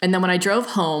upset. And then when I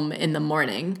drove home in the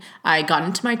morning, I got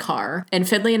into my car, and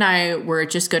Fidley and I were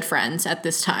just good friends at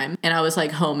this time. And I was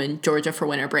like home in Georgia for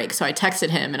winter break. So I texted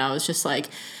him and I was just like,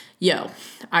 yo,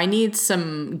 I need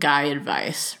some guy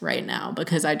advice right now,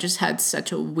 because I just had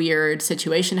such a weird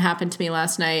situation happen to me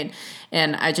last night.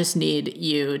 And I just need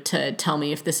you to tell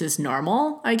me if this is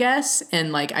normal, I guess.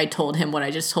 And like, I told him what I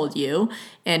just told you.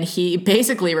 And he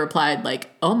basically replied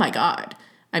like, oh my God.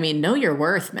 I mean, know your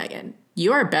worth, Megan.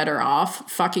 You are better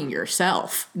off fucking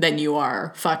yourself than you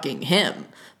are fucking him.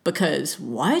 Because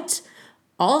what?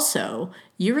 Also,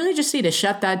 you really just need to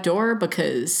shut that door,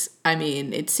 because, I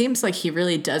mean, it seems like he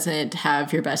really doesn't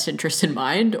have your best interest in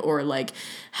mind, or like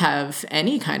have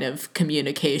any kind of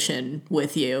communication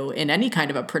with you in any kind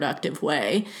of a productive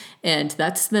way. And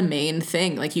that's the main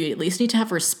thing. Like, you at least need to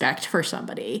have respect for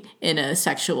somebody in a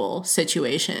sexual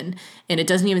situation. And it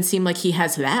doesn't even seem like he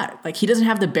has that. Like, he doesn't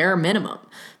have the bare minimum.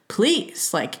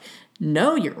 Please, like,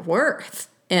 know your worth.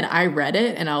 And I read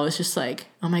it and I was just like,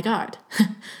 oh my God,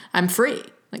 I'm free.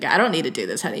 Like, I don't need to do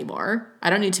this anymore. I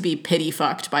don't need to be pity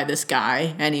fucked by this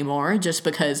guy anymore just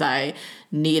because I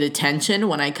need attention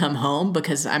when I come home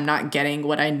because I'm not getting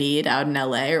what I need out in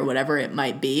LA or whatever it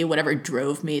might be, whatever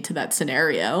drove me to that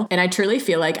scenario. And I truly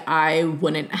feel like I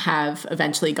wouldn't have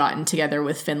eventually gotten together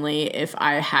with Finley if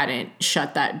I hadn't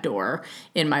shut that door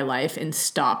in my life and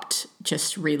stopped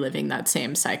just reliving that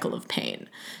same cycle of pain.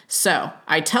 So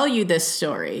I tell you this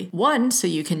story, one, so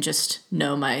you can just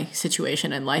know my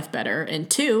situation in life better, and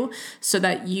two, so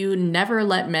that you never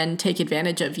let men take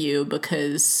advantage of you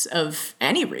because of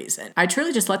any reason. I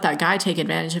truly just let that guy take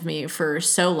advantage of me for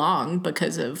so long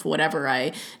because of whatever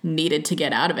I needed to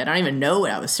get out of it. I don't even know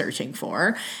what I was searching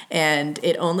for, and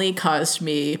it only caused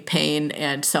me pain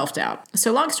and self-doubt.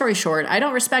 So long story short, I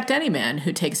don't respect any man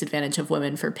who takes advantage of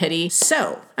women for pity.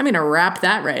 So I'm going to wrap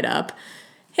that right up.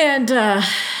 And,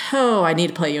 I need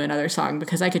to play you another song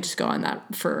because I could just go on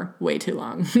that for way too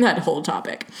long, that whole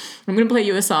topic. I'm going to play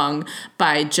you a song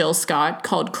by Jill Scott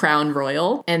called Crown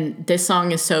Royal. And this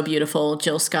song is so beautiful.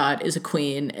 Jill Scott is a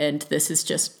queen, and this is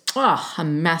just a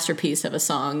masterpiece of a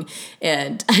song.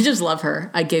 And I just love her.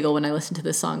 I giggle when I listen to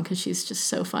this song because she's just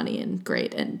so funny and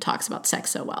great and talks about sex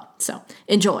so well. So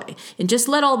enjoy. And just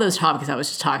let all those topics I was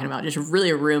just talking about just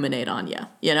really ruminate on you,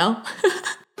 you know?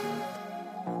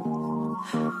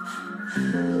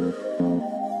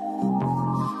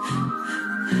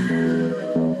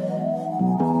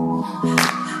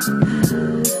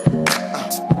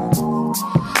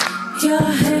 Your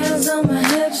hands on my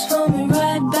hips, pull me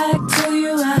right back to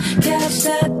you. I catch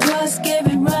that thrust, give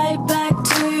it right back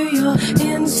to you.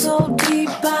 You're in so deep,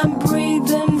 I'm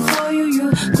breathing for you.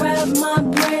 You grab my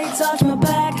braids, touch my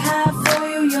back high for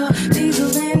you. Your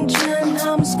diesel engine,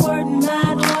 I'm squirting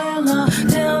that oil all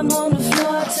down on the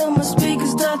floor till my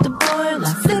speakers start to boil.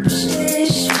 I flip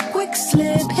shit, quick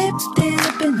slip, hip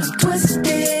dip, and I'm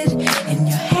twisted in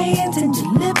your hands and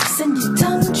your lips and your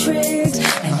tongue tricks,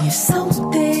 and you're so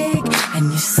thick. And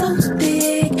you're so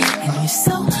big, and you're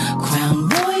so Crown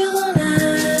Royal on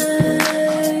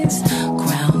ice,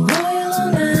 Crown Royal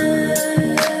on ice,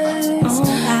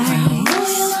 Crown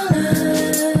Royal on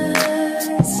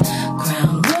ice,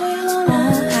 Crown Royal on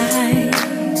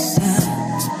ice.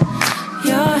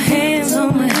 Your hands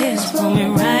on my hips, pull me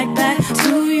right back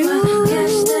to you.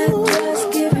 Catch that thrust,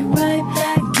 give it right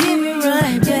back, give it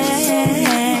right back.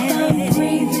 I'm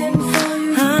breathing for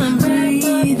you, I'm breathing.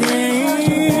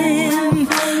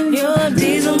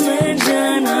 Diesel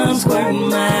engine, I'm squirting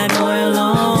my oil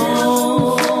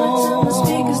on. My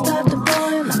speakers start to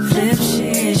boil. I flip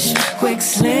shish, quick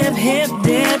slip, hip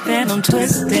dip, and I'm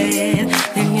twisted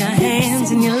in your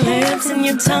hands and your lips and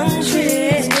your tongue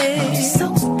trick. And you're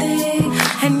so thick,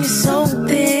 and you're so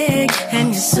big,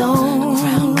 and you're so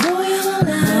Crown Royal on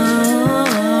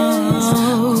ice,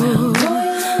 Crown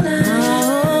Royal on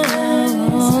ice,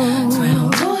 Crown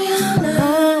Royal on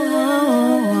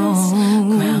ice,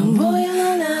 Crown Royal.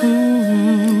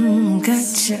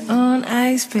 Got you on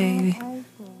ice, baby.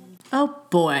 Oh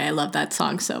boy, I love that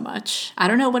song so much. I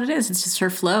don't know what it is. It's just her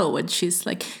flow when she's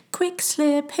like, quick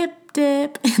slip, hip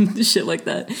dip, and shit like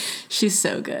that. She's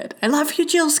so good. I love you,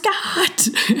 Jill Scott.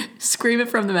 Scream it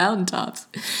from the mountaintops.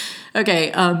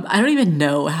 Okay, I don't even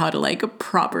know how to like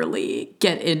properly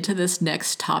get into this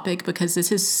next topic because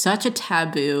this is such a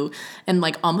taboo and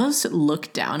like almost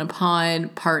looked down upon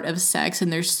part of sex,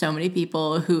 and there's so many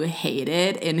people who hate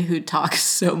it and who talk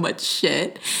so much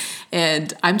shit.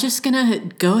 And I'm just gonna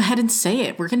go ahead and say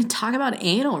it. We're gonna talk about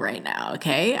anal right now,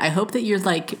 okay? I hope that you're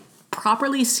like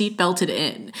properly seatbelted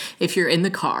in if you're in the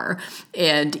car,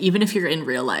 and even if you're in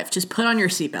real life, just put on your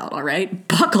seatbelt, all right?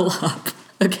 Buckle up.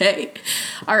 Okay.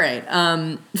 All right.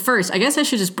 First, I guess I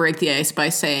should just break the ice by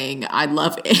saying I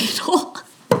love anal.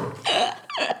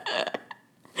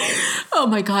 Oh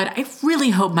my God. I really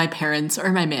hope my parents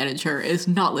or my manager is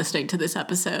not listening to this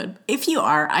episode. If you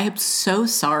are, I am so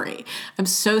sorry. I'm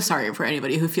so sorry for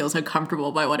anybody who feels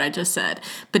uncomfortable by what I just said,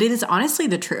 but it is honestly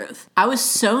the truth. I was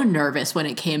so nervous when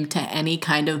it came to any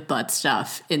kind of butt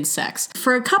stuff in sex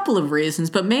for a couple of reasons,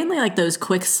 but mainly like those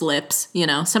quick slips, you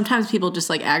know, sometimes people just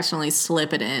like accidentally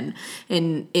slip it in,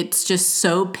 and it's just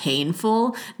so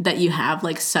painful that you have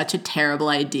like such a terrible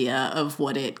idea of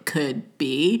what it could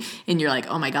be. And you're like,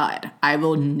 oh my God, I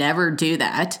will never do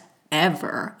that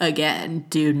ever again.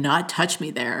 Do not touch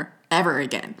me there ever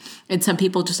again. And some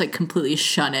people just like completely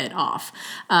shun it off.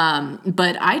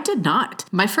 But I did not.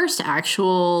 My first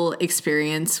actual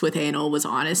experience with anal was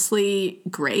honestly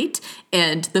great.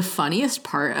 And the funniest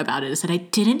part about it is that I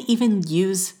didn't even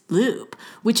use lube,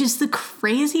 which is the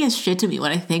craziest shit to me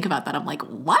when I think about that. I'm like,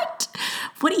 what?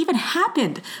 What even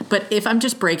happened? But if I'm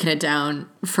just breaking it down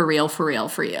for real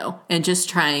for you, and just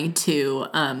trying to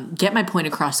get my point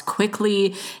across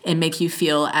quickly and make you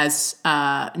feel as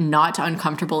not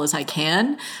uncomfortable as I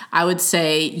can, I would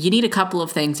say you need a couple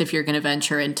of things if you're going to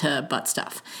venture into butt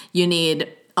stuff. You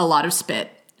need a lot of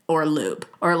spit or lube,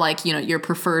 or like, your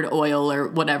preferred oil or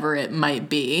whatever it might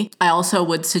be. I also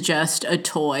would suggest a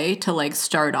toy to like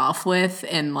start off with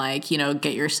and like,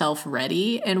 get yourself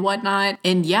ready and whatnot.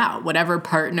 And yeah, whatever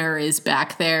partner is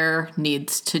back there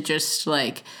needs to just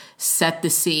like set the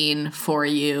scene for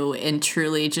you and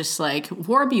truly just like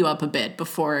warm you up a bit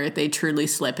before they truly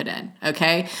slip it in.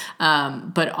 Okay.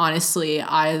 But honestly,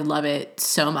 I love it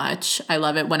so much. I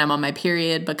love it when I'm on my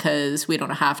period because we don't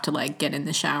have to like get in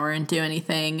the shower and do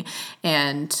anything.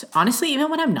 And honestly, even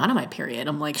when I'm not on my period,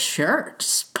 I'm like, sure,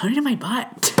 just put it in my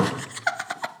butt.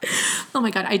 Oh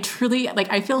my God, I truly,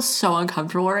 I feel so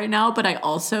uncomfortable right now, but I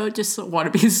also just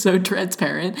want to be so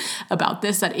transparent about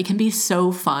this that it can be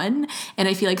so fun. And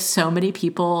I feel like so many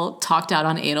people talked out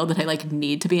on anal that I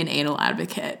need to be an anal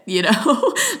advocate,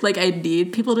 I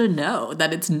need people to know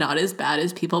that it's not as bad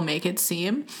as people make it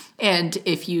seem. And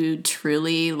if you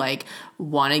truly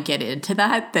want to get into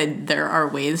that, then there are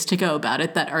ways to go about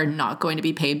it that are not going to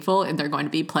be painful and they're going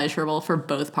to be pleasurable for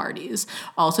both parties.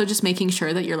 Also, just making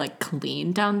sure that you're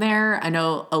clean down there. I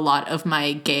know a lot of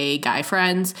my gay guy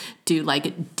friends do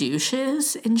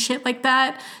douches and shit like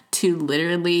that to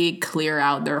literally clear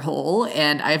out their hole.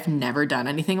 And I've never done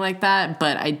anything like that,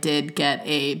 but I did get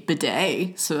a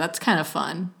bidet. So that's kind of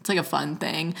fun. It's a fun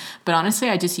thing. But honestly,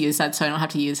 I just use that so I don't have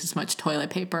to use as much toilet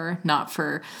paper, not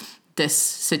for this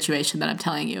situation that I'm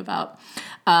telling you about.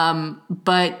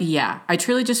 But yeah, I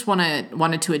truly just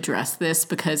wanted to address this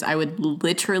because I would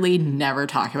literally never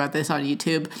talk about this on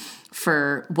YouTube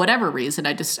for whatever reason.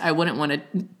 I wouldn't want to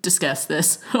discuss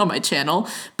this on my channel,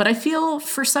 but I feel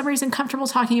for some reason comfortable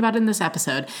talking about it in this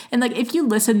episode. And if you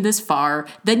listen this far,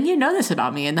 then you know this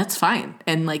about me and that's fine.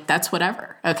 And that's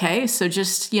whatever. Okay. So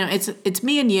just, it's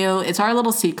me and you, it's our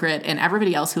little secret and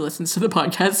everybody else who listens to the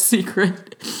podcast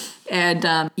secret.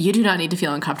 And you do not need to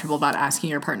feel uncomfortable about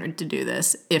asking your partner to do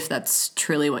this if that's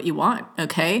truly what you want,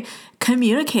 okay?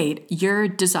 Communicate your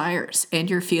desires and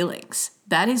your feelings.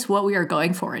 That is what we are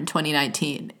going for in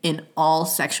 2019 in all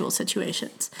sexual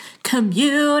situations.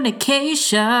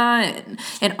 Communication.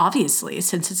 And obviously,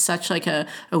 since it's such a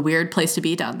weird place to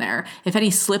be down there, if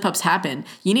any slip-ups happen,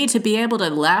 you need to be able to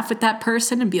laugh at that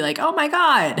person and be like, oh my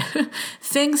God,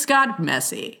 things got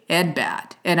messy and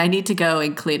bad. And I need to go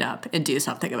and clean up and do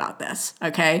something about this,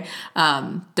 okay?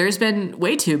 There's been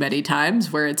way too many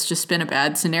times where it's just been a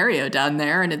bad scenario down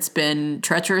there and it's been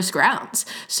treacherous grounds.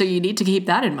 So you need to keep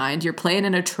that in mind. You're playing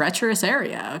in a treacherous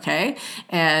area, okay?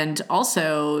 And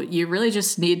also, you really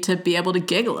just need to be able to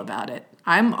giggle about it.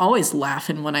 I'm always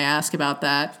laughing when I ask about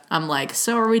that. I'm like,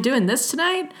 so are we doing this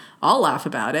tonight? I'll laugh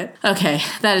about it. Okay,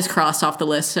 that is crossed off the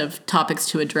list of topics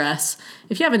to address.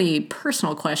 If you have any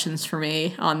personal questions for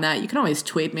me on that, you can always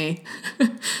tweet me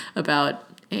about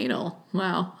anal.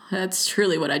 Wow, that's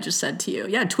truly what I just said to you.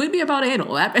 Yeah, tweet me about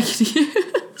anal. That makes you...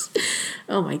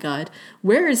 Oh my God.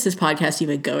 Where is this podcast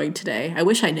even going today? I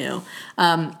wish I knew.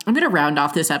 I'm going to round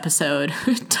off this episode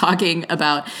talking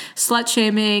about slut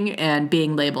shaming and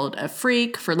being labeled a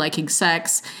freak for liking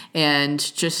sex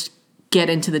and just get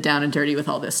into the down and dirty with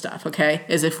all this stuff, okay?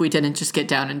 As if we didn't just get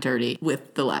down and dirty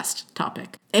with the last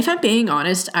topic. If I'm being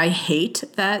honest, I hate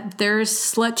that there's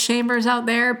slut shamers out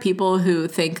there, people who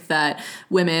think that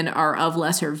women are of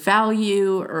lesser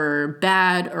value or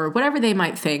bad or whatever they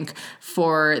might think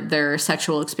for their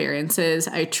sexual experiences.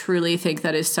 I truly think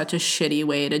that is such a shitty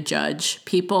way to judge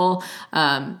people.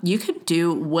 You can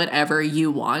do whatever you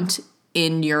want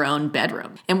in your own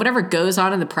bedroom. And whatever goes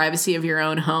on in the privacy of your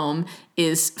own home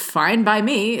is fine by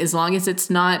me as long as it's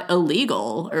not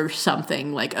illegal or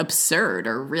something absurd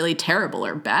or really terrible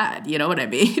or bad. You know what I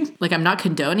mean? I'm not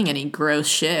condoning any gross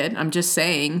shit. I'm just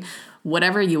saying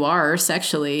whatever you are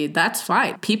sexually, that's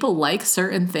fine. People like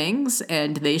certain things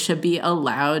and they should be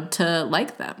allowed to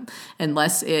like them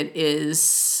unless it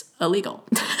is illegal.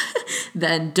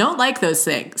 Then don't like those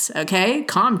things, okay?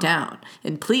 Calm down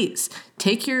and please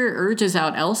take your urges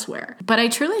out elsewhere. But I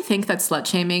truly think that slut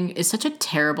shaming is such a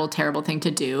terrible, terrible thing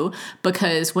to do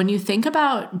because when you think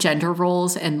about gender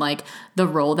roles and the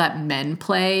role that men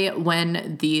play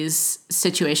when these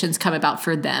situations come about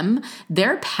for them,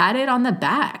 they're patted on the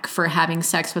back for having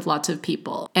sex with lots of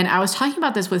people. And I was talking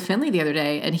about this with Finley the other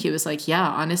day and he was like, yeah,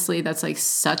 honestly, that's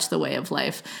such the way of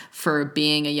life for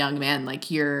being a young man.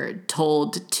 you're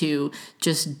told to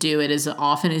just do it as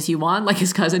often as you want, like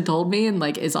his cousin told me, and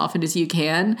like as often as you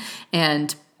can.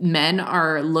 And men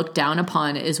are looked down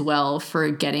upon as well for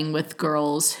getting with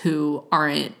girls who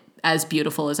aren't as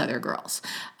beautiful as other girls.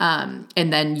 And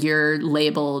then you're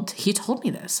labeled, he told me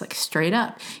this like straight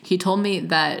up. He told me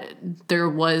that there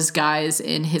was guys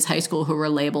in his high school who were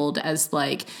labeled as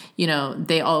like, you know,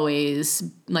 they always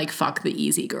like fuck the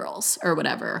easy girls or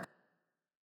whatever.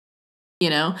 You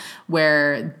know,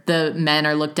 where the men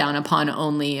are looked down upon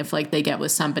only if like they get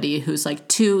with somebody who's like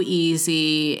too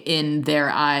easy in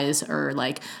their eyes or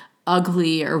like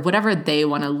ugly or whatever they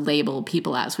want to label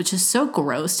people as, which is so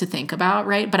gross to think about,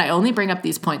 right? But I only bring up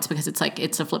these points because it's like,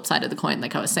 it's a flip side of the coin,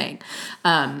 like I was saying.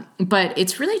 But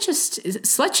it's really just,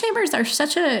 slut shamers are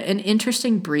such an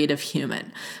interesting breed of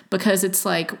human, because it's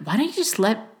like, why don't you just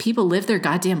let people live their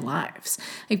goddamn lives?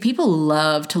 Like, people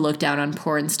love to look down on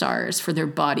porn stars for their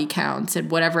body counts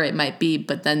and whatever it might be,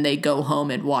 but then they go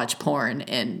home and watch porn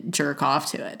and jerk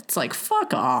off to it. It's like,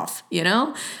 fuck off, you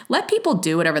know? Let people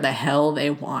do whatever the hell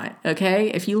they want. Okay?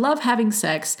 If you love having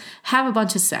sex, have a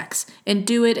bunch of sex and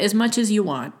do it as much as you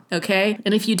want. Okay?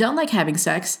 And if you don't like having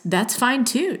sex, that's fine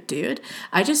too, dude.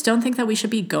 I just don't think that we should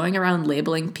be going around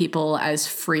labeling people as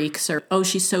freaks or, oh,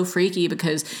 she's so freaky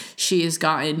because she has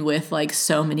gotten with like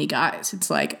so many guys. It's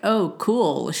like, oh,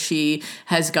 cool. She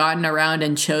has gotten around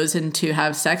and chosen to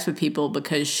have sex with people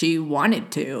because she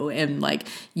wanted to, and like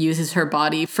uses her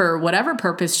body for whatever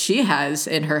purpose she has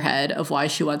in her head of why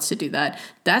she wants to do that.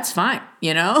 That's fine.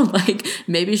 You know, like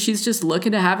maybe she's just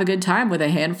looking to have a good time with a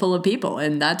handful of people,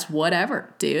 and that's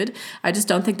whatever, dude. I just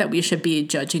don't think that we should be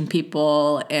judging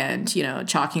people and, you know,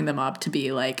 chalking them up to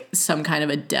be like some kind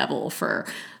of a devil for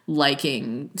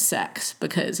liking sex,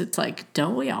 because it's like,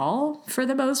 don't we all, for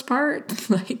the most part,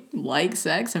 like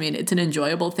sex? I mean, it's an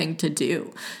enjoyable thing to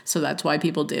do, so that's why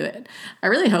people do it. I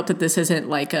really hope that this isn't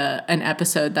like an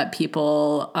episode that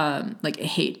people like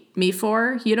hate me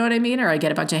for, you know what I mean? Or I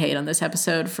get a bunch of hate on this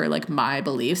episode for like my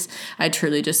beliefs. I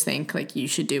truly just think like you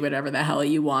should do whatever the hell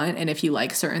you want, and if you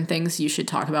like certain things, you should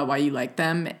talk about why you like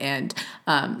them and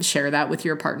share that with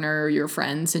your partner or your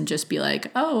friends, and just be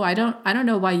like, oh, I don't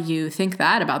know why you think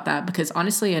that about that, because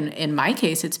honestly, in my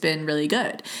case, it's been really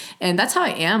good. And that's how I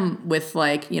am with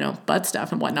like, you know, butt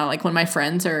stuff and whatnot. Like when my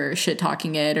friends are shit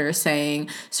talking it or saying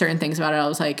certain things about it, I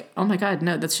was like, oh my God,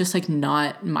 no, that's just like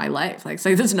not my life. Like,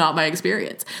 that's not my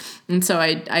experience. And so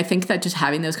I think that just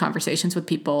having those conversations with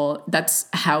people, that's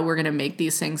how we're going to make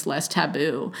these things less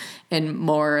taboo and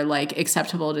more like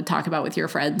acceptable to talk about with your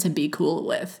friends and be cool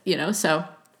with, you know? So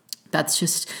that's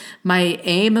just my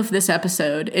aim of this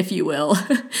episode, if you will.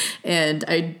 And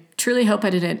I truly hope I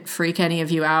didn't freak any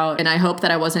of you out, and I hope that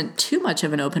I wasn't too much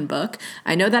of an open book.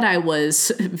 I know that I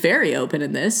was very open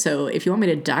in this, so if you want me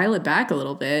to dial it back a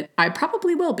little bit, I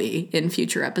probably will be in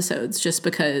future episodes, just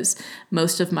because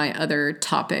most of my other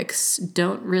topics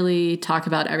don't really talk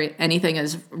about anything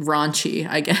as raunchy,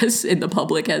 I guess, in the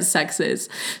public as sex is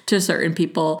to certain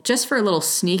people. Just for a little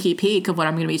sneaky peek of what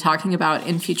I'm going to be talking about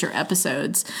in future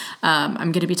episodes, I'm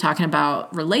going to be talking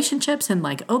about relationships and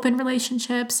like open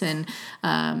relationships and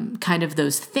kind of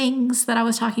those things that I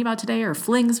was talking about today, or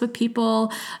flings with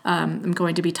people. I'm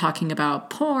going to be talking about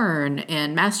porn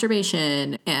and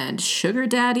masturbation and sugar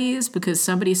daddies, because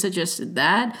somebody suggested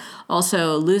that.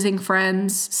 Also losing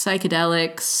friends,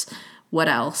 psychedelics, what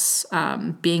else?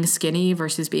 Being skinny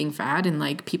versus being fat, and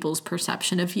like people's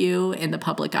perception of you in the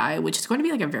public eye, which is going to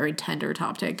be like a very tender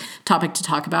topic to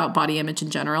talk about, body image in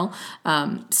general.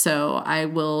 So I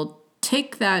will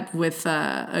take that with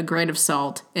a grain of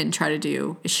salt and try to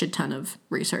do a shit ton of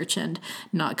research and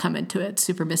not come into it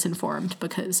super misinformed,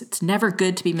 because it's never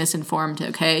good to be misinformed,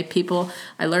 okay, people?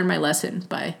 I learned my lesson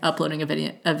by uploading a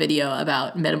video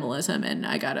about minimalism, and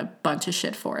I got a bunch of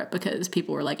shit for it because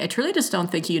people were like, I truly just don't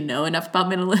think you know enough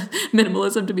about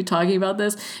minimalism to be talking about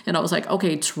this. And I was like,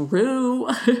 okay, true.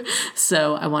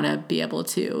 So I want to be able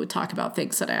to talk about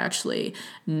things that I actually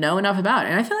know enough about.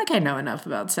 And I feel like I know enough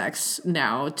about sex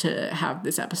now to have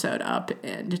this episode up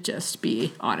and just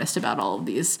be honest about all of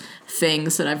these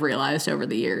things that I've realized over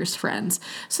the years, friends.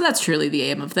 So that's truly the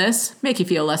aim of this. Make you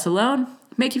feel less alone,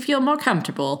 make you feel more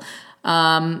comfortable.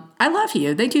 I love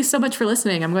you. Thank you so much for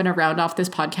listening. I'm going to round off this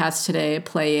podcast today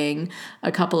playing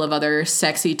a couple of other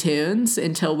sexy tunes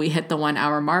until we hit the 1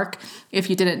 hour mark. If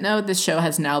you didn't know, this show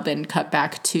has now been cut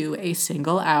back to a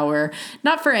single hour,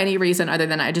 not for any reason other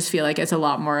than I just feel like it's a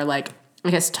lot more like, I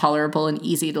guess, tolerable and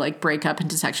easy to like break up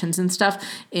into sections and stuff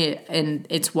in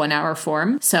its 1 hour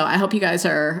form. So I hope you guys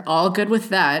are all good with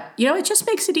that. You know, it just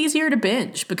makes it easier to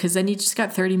binge, because then you just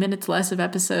got 30 minutes less of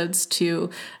episodes to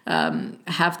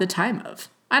have the time of.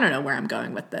 I don't know where I'm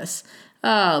going with this.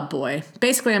 Oh boy.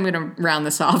 Basically, I'm going to round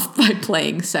this off by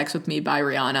playing Sex With Me by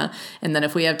Rihanna. And then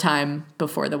if we have time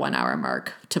before the 1 hour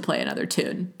mark to play another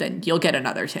tune, then you'll get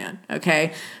another tune.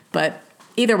 Okay. But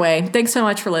either way, thanks so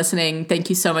much for listening. Thank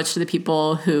you so much to the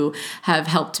people who have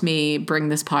helped me bring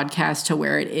this podcast to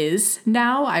where it is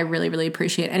now. I really, really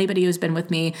appreciate anybody who's been with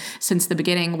me since the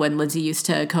beginning when Lindsay used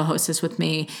to co-host this with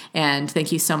me. And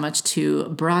thank you so much to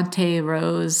Bronte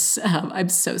Rose. I'm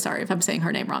so sorry if I'm saying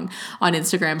her name wrong, on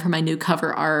Instagram for my new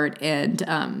cover art. And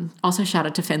also shout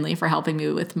out to Finley for helping me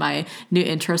with my new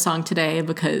intro song today,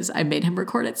 because I made him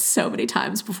record it so many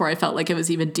times before I felt like it was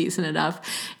even decent enough.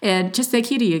 And just thank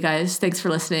you to you guys. Thanks for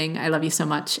listening. I love you so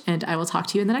much, and I will talk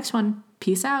to you in the next one.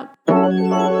 Peace out.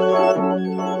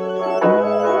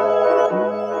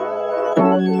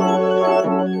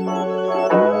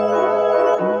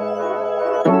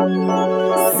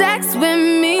 Sex with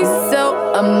me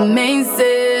so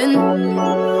amazing.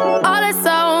 All this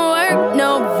all work,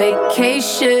 no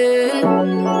vacation.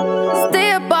 Stay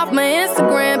up off my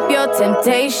Instagram, pure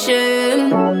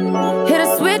temptation. Hit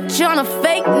a switch on a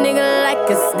fake nigga like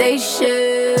a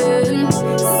station.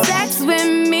 Sex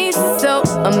with me so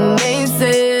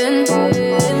amazing.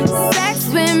 Sex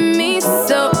with me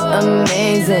so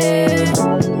amazing.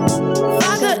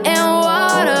 Vodka and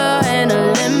water and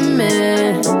a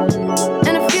lemon,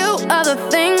 and a few other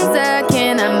things that I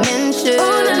cannot mention.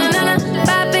 Ooh, na na na na,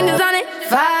 5 fingers on it,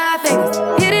 5 fingers.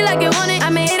 Hit it like you want it, I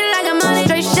may hit it like I'm on it.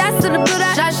 Straight shots to the blue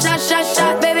dot, shot, shot, shot,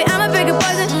 shot. Baby, I'm a bigger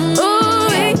poison. Ooh,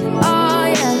 oh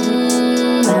yeah.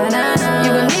 Na na na,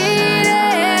 you gon' need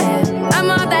it. I'm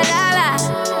off that la.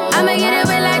 I'ma get it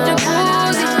wet like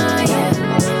jacuzzi.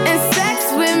 And sex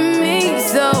with me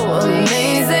so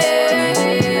amazing.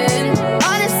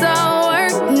 All this all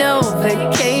work, no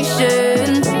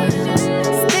vacation.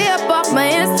 Stay up off my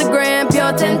Instagram,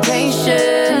 pure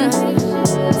temptation.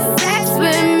 Sex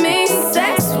with me,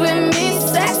 sex with me,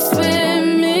 sex with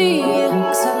me.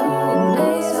 So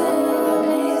amazing,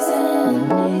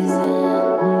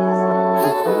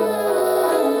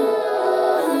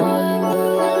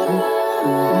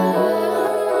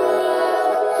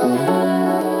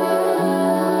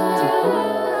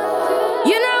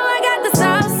 you know I got the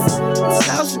sauce.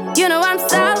 You know I'm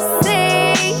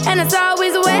saucy, and it's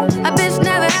always wet. A bitch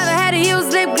never ever had to use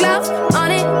lip gloss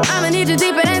on it. I'ma need you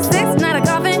deeper than 6, not a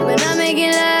coffin. When I'm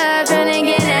making love, tryna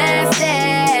get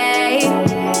nasty.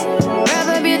 Wrap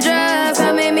up your drugs,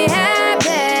 come make me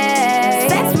happy.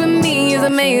 Sex with me is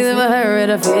amazing, for her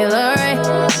it'll feel alright.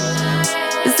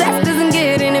 The sex doesn't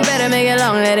get any better, make it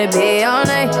long, let it be all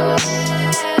night.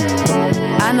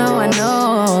 I know,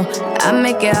 I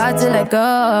make it hard to let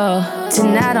go.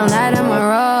 Tonight all night I'm a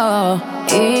roll,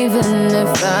 even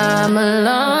if I'm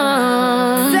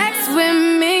alone. Sex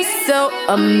with me so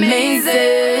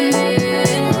amazing.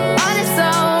 All this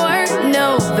all work,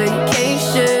 no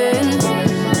vacation.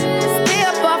 Stay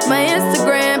up off my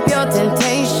Instagram, pure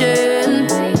temptation.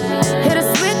 Hit a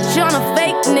switch on a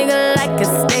fake nigga like a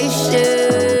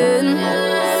station.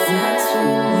 Sex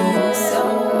with me so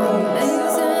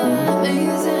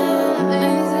amazing.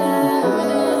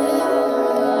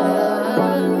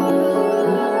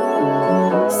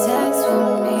 Sex with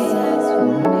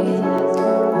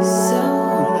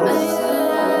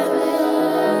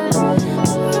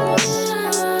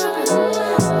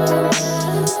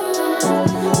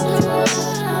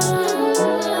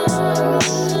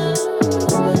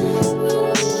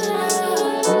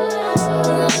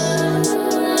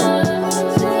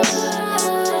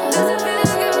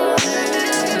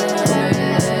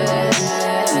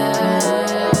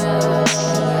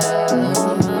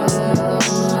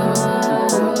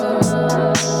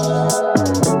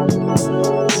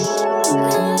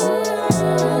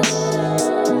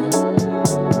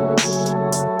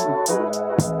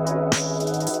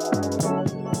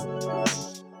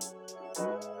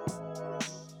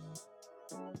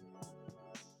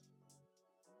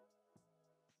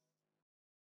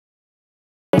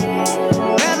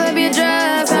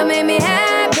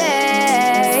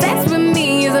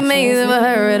me so amazing, for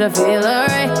her it'll feel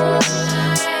alright.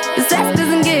 The sex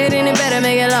doesn't get any better,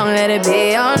 make it long, let it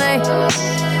be all night.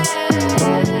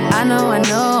 I know,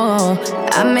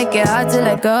 I make it hard to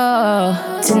let go.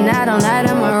 Tonight all night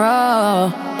I'm a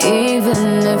roll,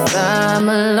 even if I'm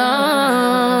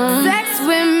alone. Sex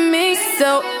with me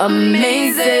so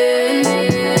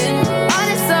amazing.